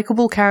not a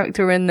likable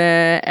character in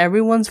there.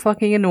 Everyone's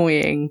fucking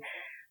annoying.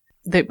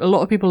 A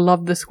lot of people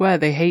love The Square.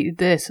 They hated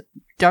this.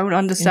 Don't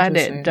understand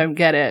it. Don't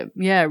get it.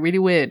 Yeah, really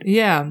weird.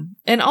 Yeah.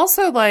 And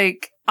also,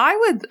 like, I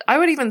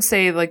would even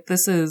say, like,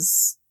 this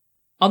is,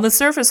 on the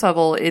surface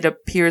level, it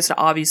appears to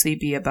obviously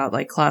be about,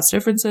 like, class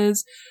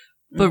differences.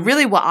 But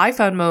really what I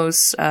found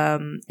most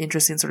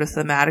interesting sort of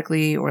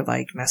thematically or,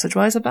 like,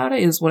 message-wise about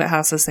it is what it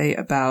has to say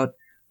about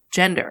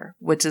gender,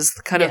 which is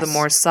kind of the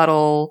more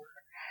subtle,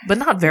 but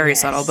not very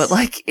subtle, but,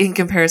 like, in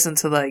comparison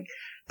to, like,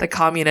 the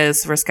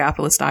communist versus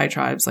capitalist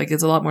diatribes, like,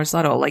 it's a lot more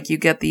subtle. Like, you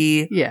get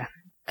the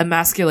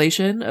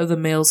emasculation of the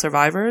male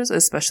survivors,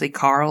 especially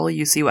Carl.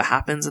 You see what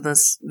happens in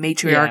this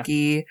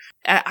matriarchy.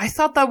 I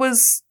thought that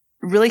was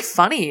really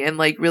funny and,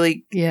 like,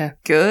 really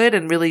good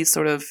and really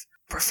sort of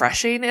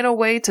refreshing in a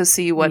way to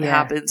see what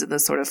happens in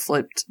this sort of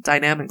flipped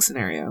dynamic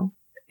scenario.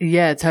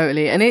 Yeah,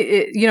 totally. And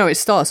it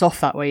starts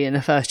off that way in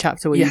the first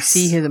chapter where you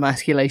see his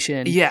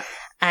emasculation. Yeah.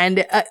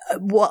 And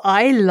what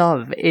I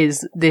love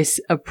is this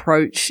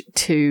approach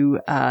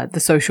to the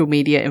social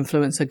media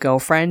influencer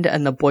girlfriend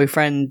and the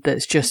boyfriend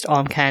that's just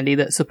arm candy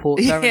that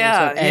supports her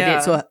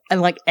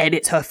and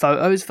edits her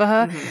photos for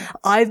her. Mm-hmm.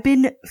 I've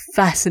been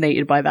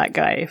fascinated by that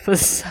guy for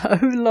so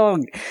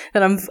long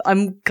that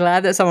I'm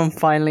glad that someone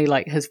finally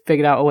like has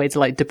figured out a way to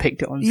like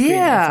depict it on screen.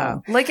 Yeah,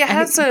 like it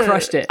has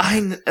crushed it.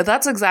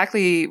 That's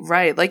exactly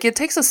right. Like it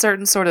takes a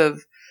certain sort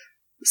of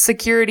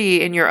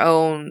security in your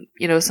own,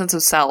 sense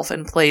of self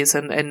and place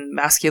and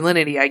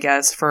masculinity, I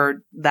guess,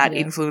 for that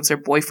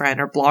influencer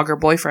boyfriend or blogger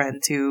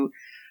boyfriend to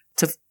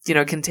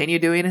continue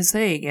doing his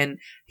thing. And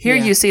here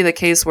you see the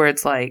case where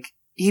it's like,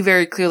 he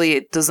very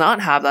clearly does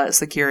not have that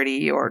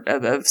security or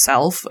of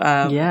self.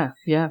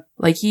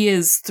 Like he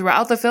is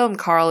throughout the film,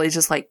 Carl is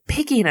just like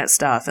picking at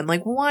stuff and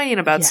like whining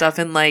about stuff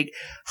and like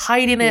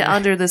hiding it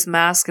under this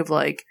mask of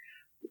like,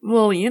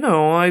 well,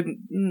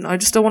 I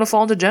just don't want to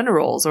fall into gender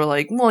roles, or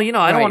like, well,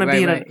 I don't want to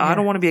be I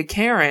don't want to be a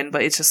Karen,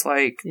 but it's just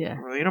like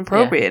really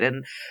inappropriate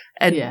and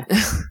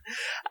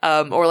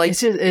or like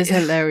it's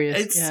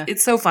hilarious.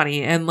 It's so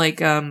funny. And like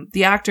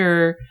the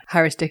actor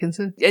Harris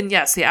Dickinson, and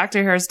the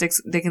actor Harris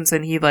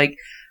Dickinson, he like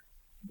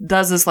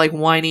does this like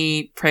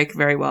whiny prick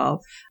very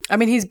well. I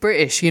mean, he's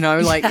British,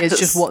 like it's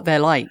just what they're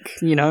like,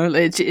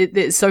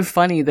 it's so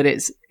funny that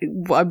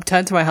I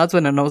turned to my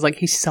husband and I was like,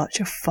 he's such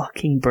a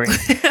fucking Brit.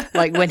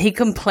 Like when he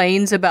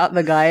complains about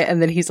the guy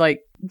and then he's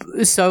like,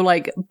 so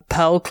like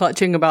pearl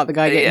clutching about the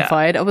guy getting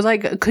fired. I was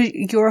like, 'cause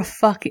you're a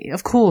fucking,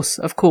 of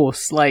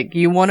course. Like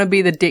you want to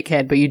be the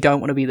dickhead, but you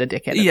don't want to be the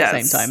dickhead at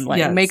the same time.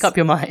 Like make up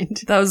your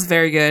mind. That was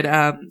very good.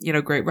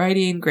 Great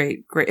writing,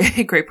 great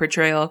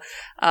portrayal.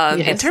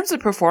 In terms of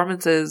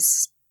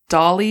performances,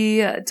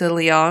 Dolly De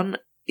Leon,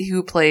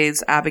 who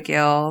plays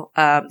Abigail,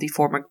 the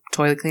former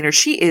toilet cleaner,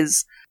 she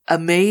is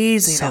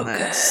amazing. So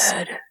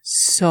good.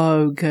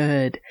 So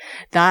good.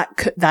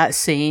 That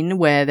scene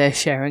where they're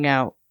sharing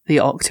out the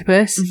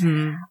octopus,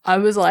 I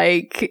was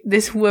like,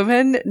 this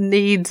woman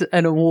needs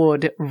an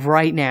award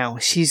right now.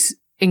 She's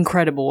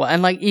incredible.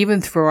 And like,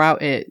 even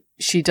throughout it,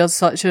 she does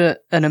such an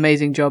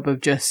amazing job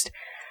of just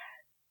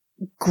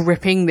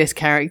gripping this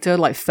character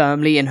like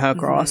firmly in her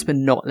grasp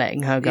and not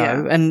letting her go.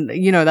 Yeah. And,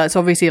 you know, that's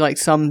obviously like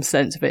some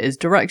sense of it is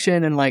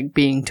direction and like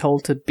being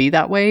told to be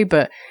that way,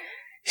 but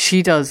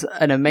she does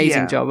an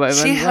amazing job. I've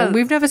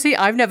never seen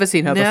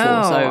her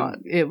before, so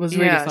it was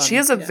really fun. She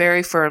has a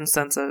very firm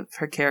sense of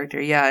her character.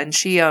 Yeah. And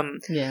she,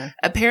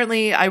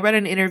 apparently I read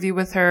an interview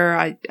with her,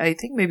 I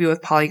think maybe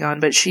with Polygon,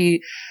 but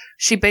she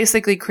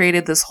basically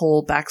created this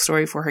whole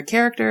backstory for her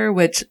character,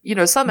 which, you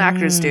know, some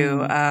actors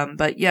do.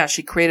 But yeah,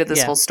 she created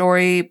this whole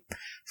story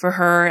for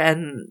her,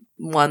 and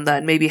one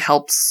that maybe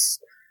helps.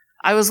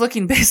 I was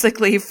looking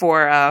basically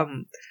for,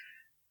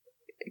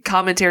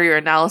 commentary or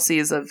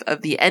analyses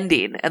of the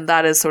ending, and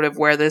that is sort of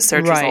where this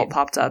search result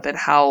popped up, and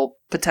how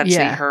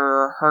potentially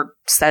her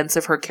sense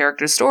of her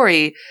character's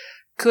story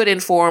could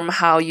inform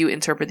how you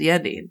interpret the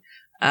ending.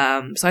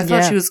 So I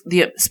thought she was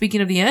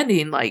speaking of the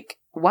ending, like,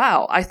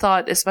 wow, I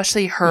thought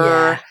especially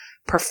her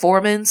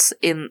performance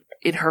in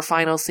her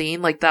final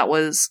scene, like that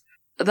was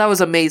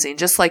amazing.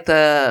 Just like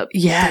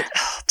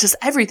just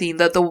everything,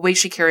 the way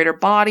she carried her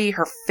body,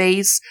 her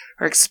face,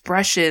 her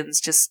expressions,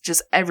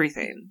 just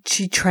everything.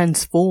 She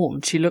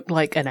transformed. She looked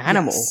like an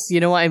animal. Yes. You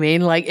know what I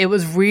mean? Like, it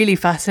was really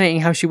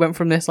fascinating how she went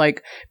from this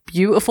like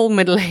beautiful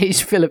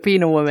middle-aged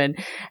Filipino woman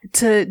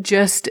to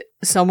just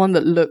someone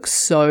that looks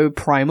so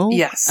primal.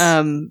 Yes.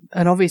 And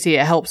obviously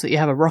it helps that you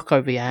have a rock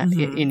over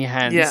in your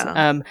hands.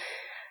 Yeah.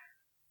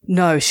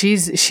 No,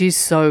 she's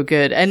so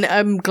good. And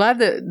I'm glad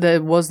that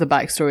there was the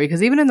backstory,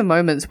 because even in the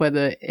moments where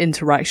the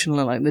interaction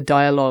and like the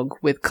dialogue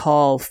with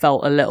Carl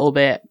felt a little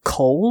bit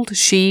cold,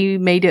 she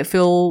made it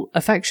feel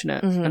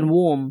affectionate and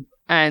warm.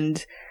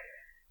 And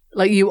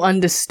like, you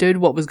understood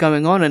what was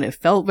going on, and it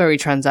felt very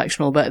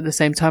transactional, but at the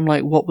same time,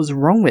 like, what was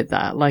wrong with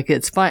that? Like,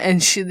 it's fine.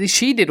 And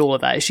she did all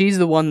of that. She's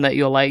the one that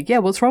you're like, yeah,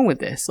 what's wrong with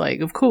this? Like,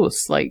 of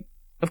course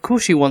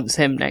she wants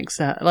him next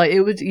to her. Like,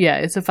 it would,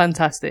 it's a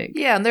fantastic.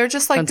 Yeah, and they're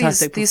just like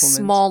these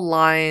small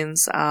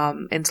lines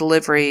in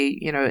delivery,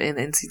 you know,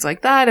 in scenes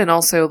like that. And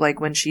also like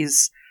when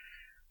she's,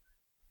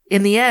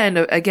 in the end,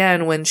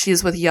 again, when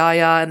she's with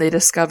Yaya and they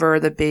discover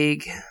the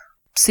big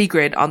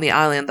secret on the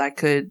island that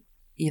could,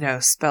 you know,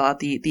 spell out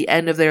the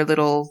end of their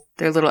little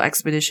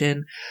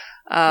expedition.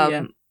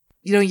 You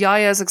know,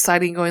 Yaya is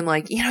excited, going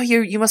like, you know,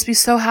 you must be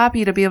so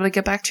happy to be able to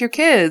get back to your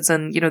kids.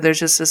 And, you know, there's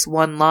just this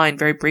one line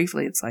very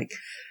briefly. It's like,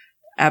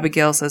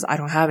 Abigail says, I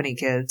don't have any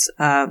kids.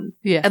 And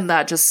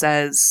that just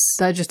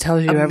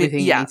tells you everything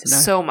you need to know.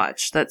 So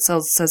much. That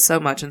says so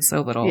much and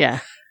so little.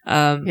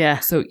 Yeah.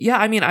 So yeah,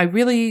 I mean, I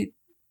really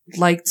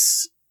liked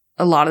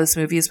a lot of this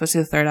movie,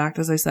 especially the third act,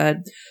 as I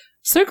said.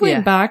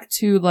 Circling back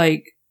to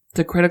like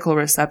the critical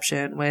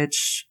reception,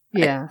 which,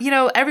 you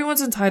know,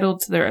 everyone's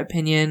entitled to their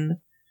opinion.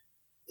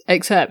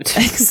 Except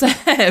I'm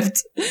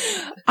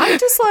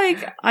just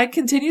like, I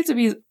continue to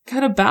be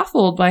kind of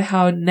baffled by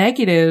how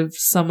negative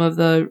some of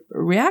the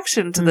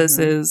reaction to this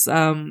is.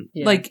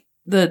 Like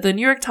the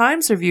New York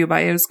Times review by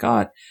A.O.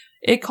 Scott,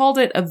 it called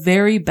it a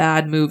very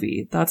bad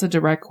movie. That's a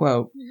direct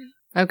quote.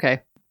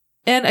 Okay.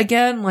 And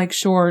again, like,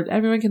 sure,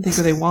 everyone can think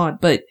what they want,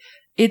 but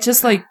it's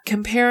just like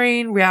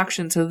comparing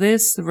reaction to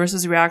this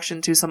versus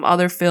reaction to some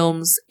other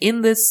films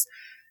in this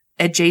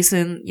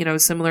adjacent, you know,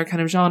 similar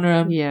kind of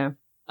genre. Yeah.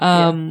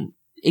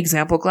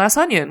 Example, Glass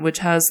Onion, which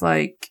has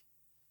like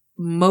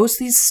most of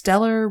these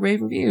stellar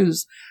rave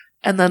reviews,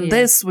 and then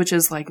this, which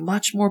is like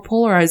much more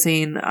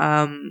polarizing.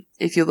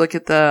 If you look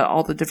at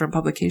all the different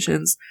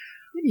publications,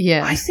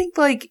 I think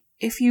like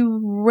if you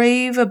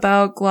rave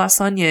about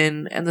Glass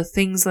Onion and the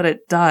things that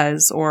it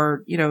does,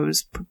 or, you know,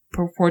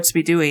 purports to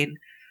be doing,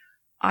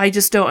 I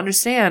just don't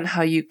understand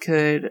how you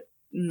could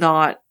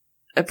not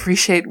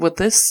appreciate what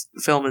this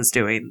film is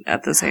doing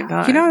at the same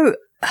time. You know,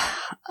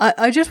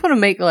 I just want to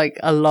make like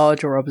a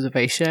larger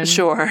observation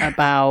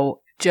about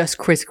just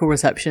critical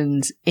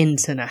receptions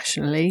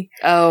internationally.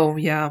 Oh,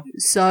 yeah.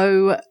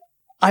 So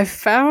I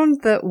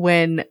found that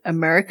when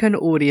American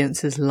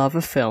audiences love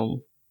a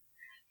film,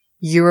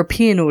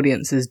 European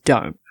audiences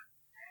don't.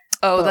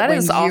 Oh, that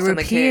is often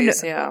the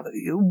case, yeah.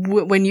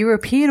 When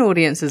European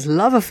audiences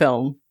love a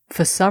film,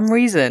 for some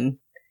reason,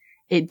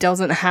 it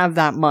doesn't have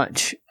that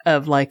much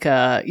of like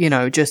a, you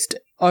know, just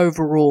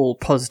overall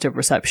positive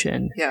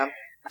reception. Yeah.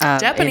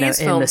 Japanese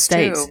films in the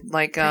States. too.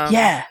 Like,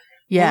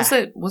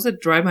 Was it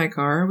Drive My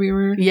Car?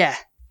 Yeah,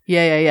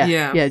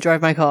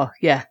 Drive My Car.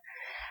 Yeah.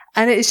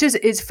 And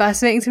it's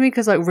fascinating to me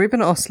because like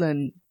Ruben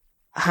Östlund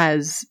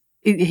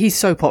he's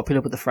so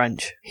popular with the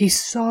French.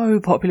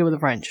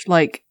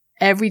 Like,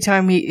 every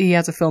time he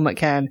has a film at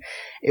Cannes,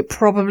 it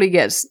probably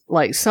gets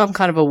like some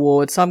kind of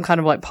award, some kind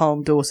of like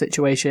Palme d'Or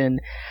situation.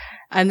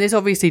 And this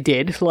obviously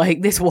did.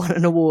 Like, this won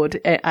an award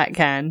at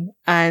Cannes.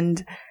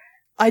 And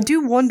I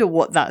do wonder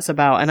what that's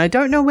about. And I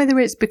don't know whether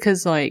it's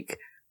because like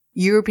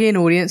European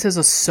audiences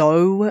are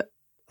so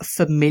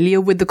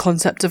familiar with the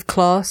concept of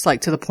class,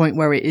 like to the point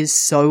where it is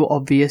so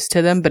obvious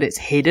to them, but it's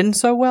hidden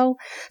so well.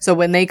 So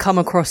when they come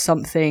across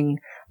something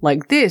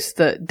like this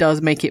that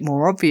does make it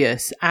more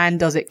obvious and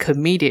does it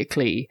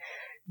comedically,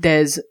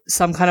 there's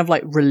some kind of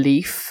like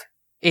relief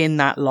in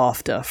that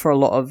laughter for a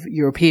lot of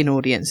European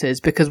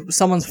audiences, because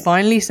someone's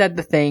finally said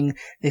the thing,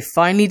 they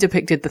finally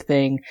depicted the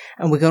thing,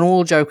 and we can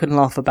all joke and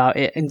laugh about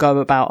it and go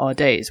about our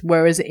days.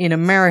 Whereas in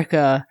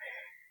America,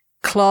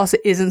 class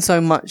isn't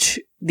so much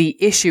the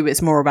issue,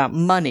 it's more about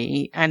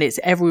money, and it's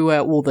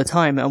everywhere all the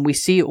time, and we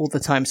see it all the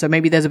time. So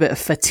maybe there's a bit of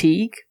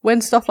fatigue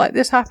when stuff like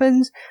this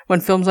happens, when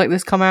films like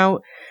this come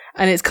out,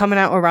 and it's coming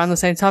out around the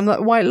same time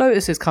that White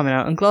Lotus is coming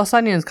out and Glass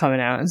Onion's coming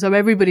out, and so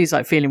everybody's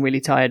like feeling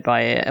really tired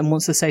by it and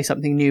wants to say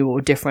something new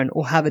or different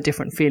or have a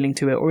different feeling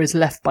to it, or is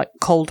left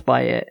cold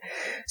by it.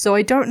 So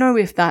I don't know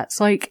if that's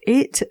like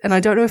it, and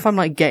I don't know if I'm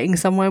like getting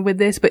somewhere with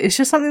this, but it's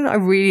just something that I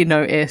really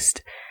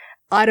noticed.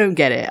 I don't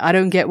get it. I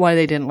don't get why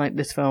they didn't like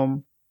this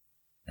film.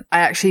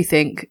 I actually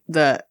think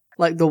that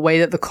like the way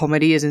that the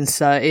comedy is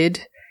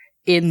inserted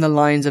in the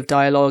lines of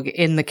dialogue,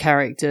 in the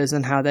characters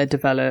and how they're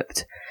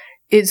developed,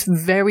 it's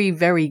very,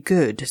 very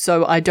good.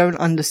 So I don't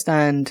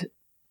understand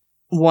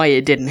why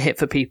it didn't hit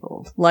for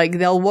people. Like,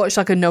 they'll watch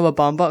like a Noah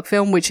Baumbach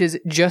film, which is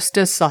just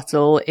as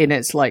subtle in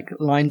its like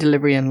line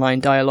delivery and line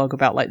dialogue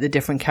about like the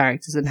different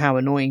characters and how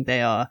annoying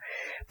they are,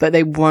 but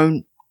they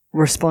won't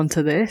respond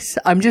to this.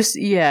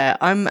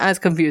 I'm as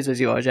confused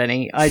as you are,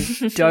 Jenny. I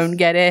don't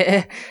get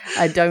it.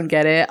 I don't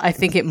get it. I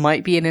think it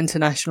might be an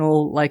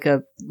international, like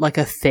a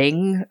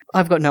thing.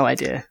 I've got no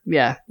idea.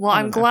 Yeah. Well,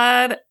 I'm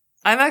glad.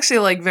 I'm actually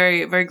like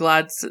very, very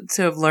glad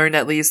to have learned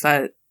at least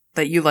that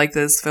you like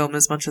this film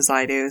as much as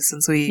I do,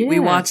 since we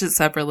watched it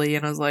separately,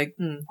 and I was like,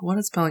 what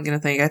is Pelin gonna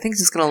think? I think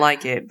he's gonna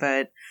like it,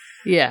 but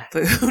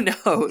who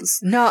knows?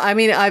 No, I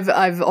mean,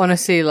 I've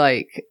honestly,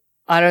 like,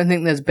 I don't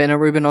think there's been a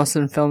Ruben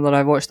Östlund film that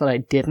I've watched that I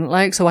didn't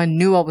like, so I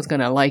knew I was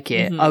gonna like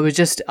it.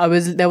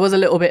 Mm-hmm. There was a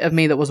little bit of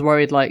me that was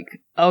worried, like,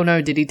 oh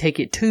no, did he take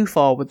it too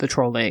far with the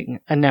trolling,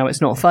 and now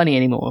it's not funny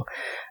anymore?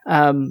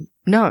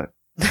 No.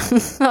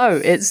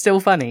 No, it's still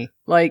funny.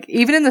 Like,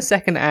 even in the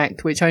second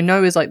act, which I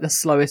know is like the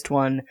slowest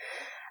one,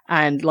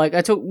 and like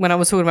when I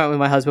was talking about it with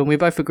my husband, we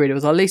both agreed it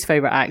was our least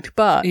favorite act,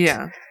 but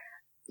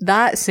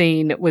that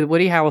scene with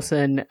Woody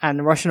Harrelson and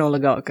the Russian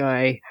oligarch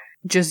guy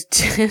just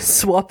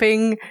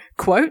swapping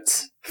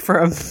quotes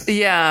from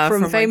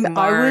fame, like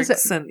I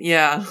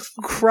was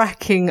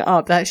cracking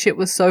up. That shit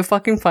was so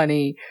fucking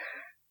funny.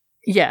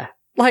 Yeah.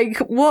 Like,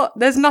 what?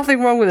 There's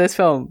nothing wrong with this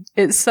film.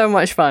 It's so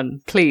much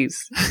fun. Please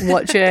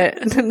watch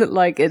it.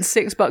 Like, it's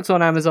 $6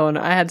 on Amazon.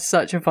 I had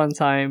such a fun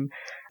time.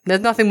 There's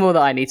nothing more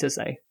that I need to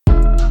say.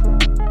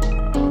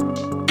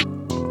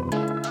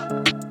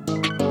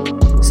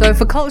 So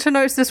for Culture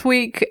Notes this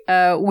week,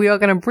 we are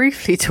going to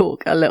briefly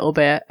talk a little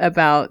bit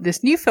about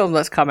this new film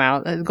that's come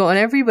out that's gotten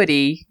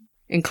everybody,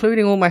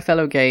 including all my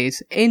fellow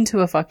gays,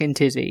 into a fucking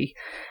tizzy.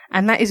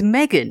 And that is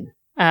Megan.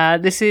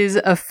 This is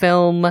a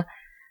film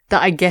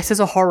that I guess is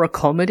a horror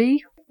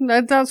comedy.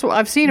 That's what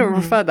I've seen it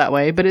referred that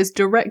way, but it's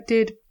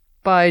directed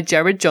by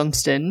Jared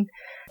Johnston.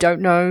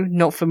 Don't know,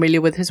 not familiar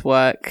with his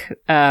work.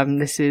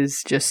 This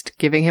is just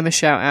giving him a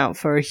shout out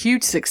for a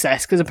huge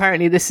success, because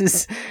apparently this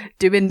is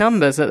doing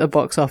numbers at the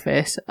box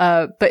office.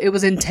 But it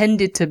was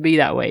intended to be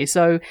that way.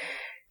 So,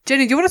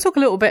 Jenny, do you want to talk a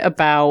little bit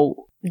about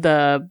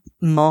the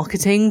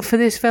marketing for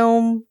this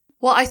film?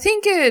 Well, I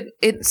think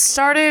it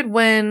started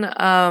when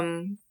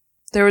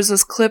there was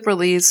this clip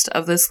released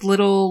of this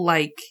little,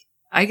 like,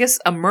 I guess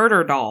a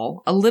murder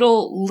doll, a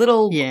little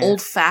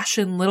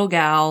old-fashioned little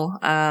gal,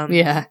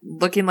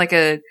 looking like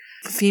a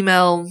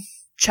female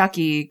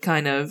Chucky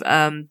kind of,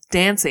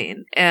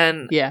 dancing.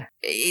 And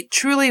it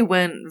truly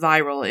went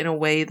viral in a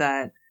way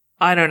that,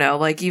 I don't know,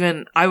 like,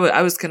 even I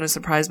was kind of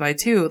surprised by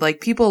too. Like,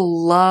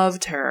 people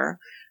loved her.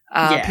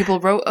 People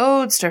wrote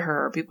odes to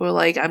her. People were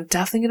like, I'm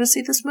definitely going to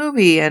see this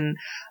movie. And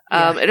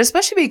it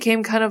especially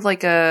became kind of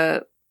like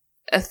a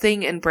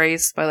thing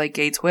embraced by like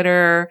gay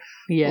Twitter,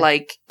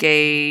 like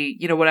gay,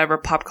 whatever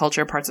pop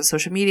culture parts of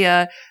social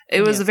media.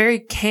 It was very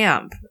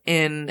camp,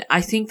 and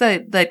I think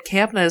that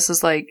campness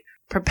is like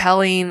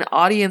propelling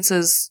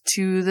audiences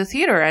to the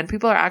theater, and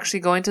people are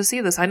actually going to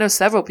see this. I know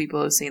several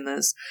people have seen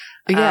this.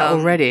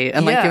 Already,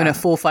 and like giving it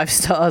 4 or 5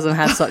 stars and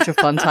had such a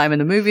fun time in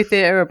the movie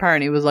theater.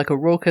 Apparently it was like a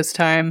raucous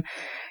time.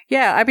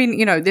 Yeah, I mean,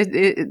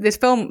 this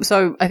film,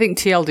 so I think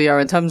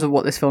TLDR in terms of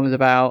what this film is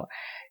about,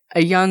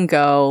 a young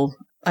girl,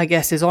 I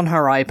guess, is on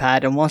her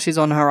iPad, and while she's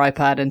on her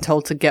iPad and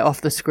told to get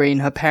off the screen,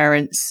 her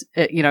parents,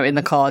 in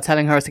the car,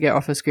 telling her to get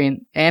off the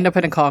screen, end up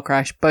in a car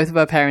crash. Both of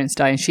her parents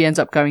die, and she ends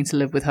up going to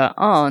live with her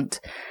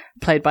aunt,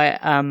 played by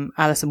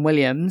Alison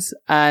Williams,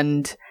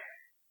 and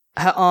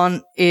her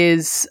aunt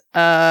is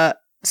a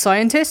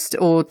scientist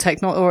or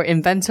or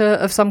inventor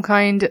of some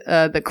kind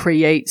that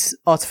creates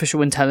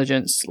artificial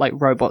intelligence, like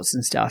robots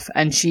and stuff,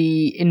 and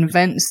she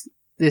invents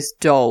this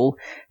doll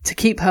to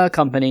keep her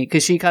company,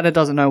 because she kind of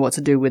doesn't know what to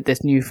do with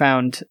this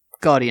newfound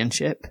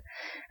guardianship.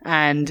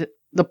 And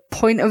the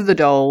point of the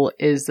doll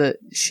is that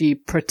she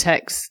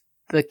protects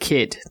the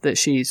kid that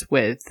she's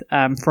with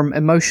from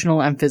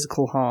emotional and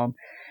physical harm.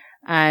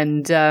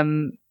 And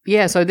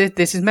so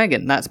this is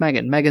Megan. That's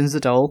Megan. Megan's the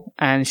doll,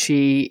 and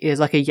she is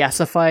like a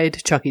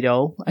yassified Chucky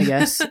doll, I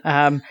guess.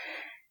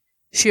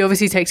 She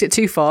obviously takes it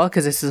too far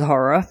because this is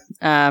horror.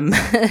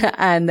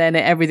 And then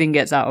everything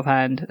gets out of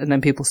hand, and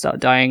then people start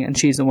dying, and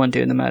she's the one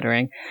doing the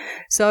murdering.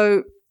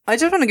 So I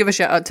just want to give a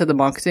shout out to the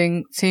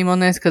marketing team on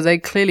this, because they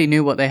clearly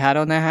knew what they had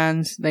on their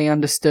hands. They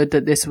understood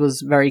that this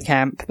was very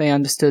camp. They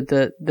understood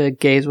that the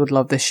gays would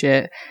love this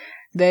shit.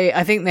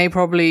 I think they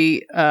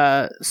probably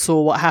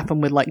saw what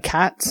happened with like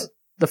Cats,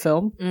 the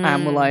film,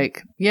 and were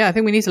like, yeah, I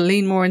think we need to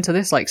lean more into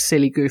this like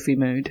silly, goofy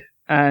mood.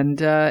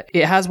 And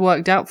it has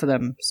worked out for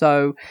them.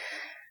 So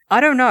I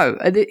don't know.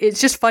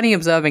 It's just funny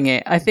observing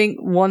it. I think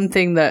one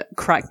thing that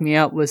cracked me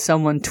up was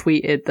someone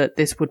tweeted that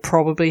this would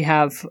probably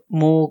have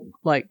more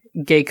like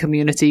gay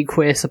community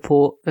queer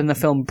support than the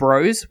film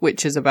Bros,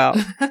 which is about,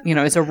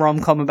 it's a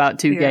rom-com about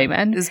two gay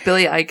men. It's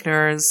Billy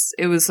Eichner's.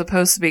 It was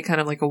supposed to be kind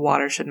of like a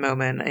watershed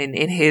moment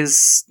in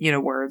his,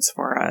 words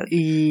for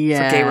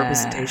gay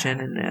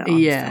representation and film.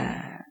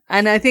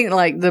 And I think,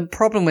 like, the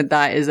problem with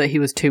that is that he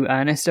was too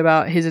earnest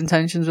about his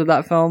intentions with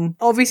that film.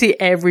 Obviously,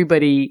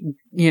 everybody,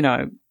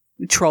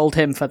 trolled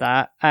him for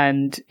that,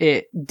 and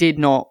it did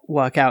not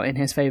work out in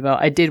his favor.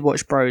 I did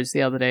watch Bros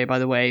the other day, by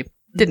the way.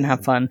 Didn't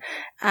have fun.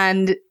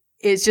 And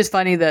it's just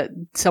funny that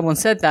someone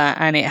said that,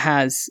 and it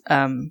has,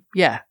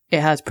 it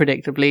has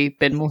predictably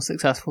been more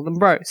successful than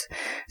Bros.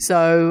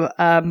 So,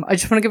 I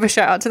just want to give a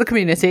shout out to the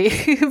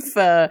community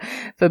for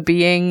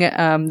being,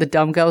 the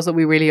dumb girls that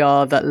we really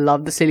are, that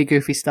love the silly,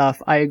 goofy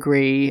stuff. I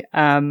agree.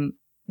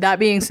 That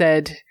being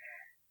said,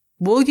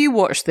 will you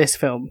watch this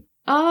film?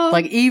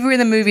 Like, either in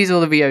the movies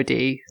or the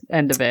VOD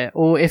end of it,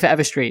 or if it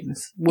ever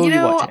streams, will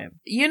you watch it?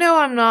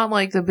 I'm not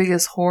like the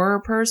biggest horror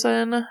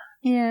person.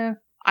 Yeah.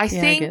 I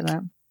think I get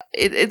that.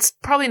 It's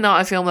probably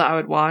not a film that I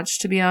would watch,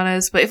 to be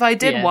honest. But if I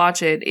did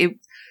watch it,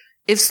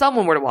 if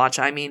someone were to watch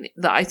it,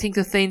 I think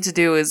the thing to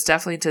do is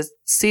definitely to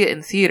see it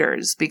in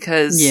theaters,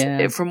 because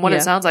from what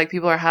it sounds like,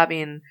 people are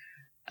having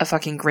a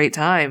fucking great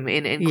time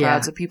in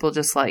crowds of people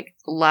just like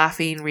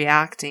laughing,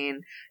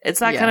 reacting.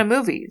 It's that kind of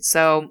movie.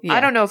 So I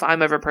don't know if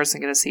I'm ever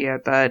personally going to see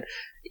it, but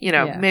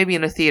maybe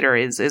in a theater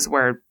is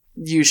where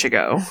you should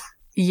go.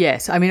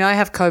 Yes, I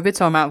have COVID,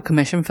 so I'm out of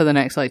commission for the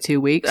next 2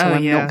 weeks. So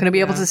I'm not going to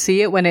be able to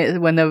see it when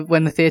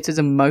the theaters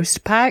are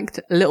most packed.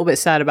 A little bit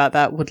sad about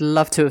that. Would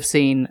love to have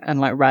seen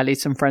and rallied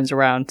some friends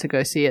around to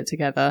go see it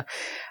together.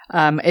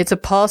 It's a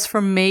pass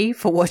from me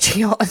for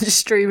watching it on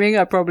streaming.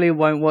 I probably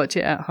won't watch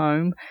it at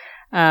home.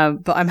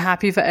 But I'm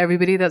happy for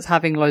everybody that's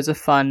having loads of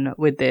fun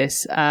with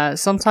this.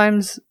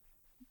 Sometimes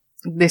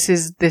this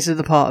is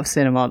the part of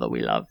cinema that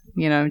we love,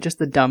 just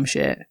the dumb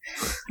shit.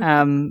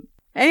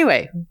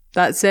 Anyway,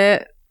 that's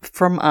it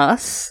from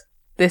us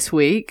this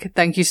week.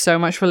 Thank you so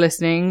much for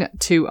listening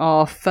to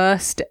our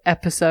first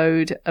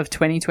episode of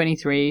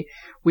 2023.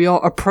 We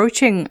are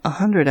approaching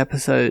 100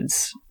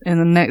 episodes in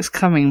the next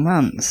coming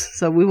months,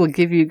 so we will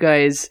give you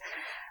guys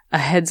a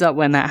heads up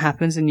when that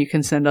happens, and you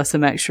can send us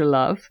some extra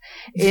love.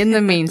 In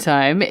the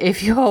meantime,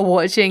 if you're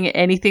watching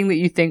anything that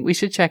you think we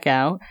should check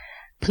out,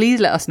 please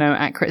let us know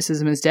at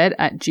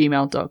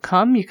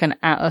criticismisdead@gmail.com. You can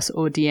 @ us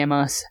or DM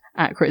us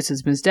at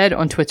criticismisdead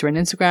on Twitter and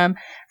Instagram.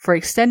 For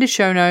extended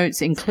show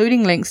notes,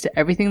 including links to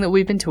everything that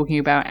we've been talking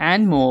about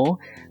and more,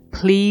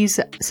 please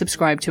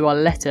subscribe to our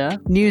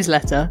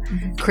newsletter,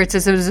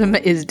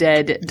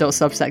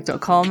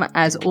 criticismisdead.substack.com.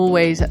 As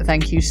always,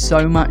 thank you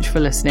so much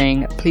for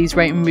listening. Please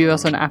rate and review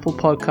us on Apple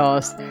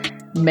Podcasts.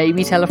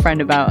 Maybe tell a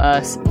friend about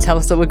us. Tell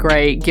us that we're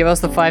great. Give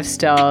us the 5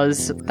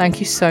 stars. Thank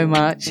you so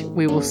much.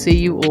 We will see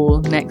you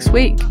all next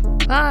week.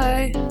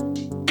 Bye.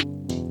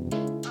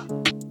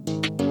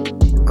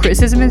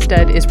 Criticism is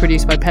Dead is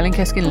produced by Pelin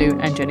Keskin-Liu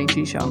and Jenny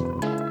G.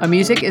 Shang. Our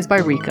music is by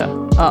Rika.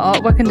 Our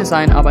artwork and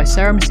design are by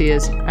Sarah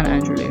Macias and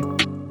Andrew Liu.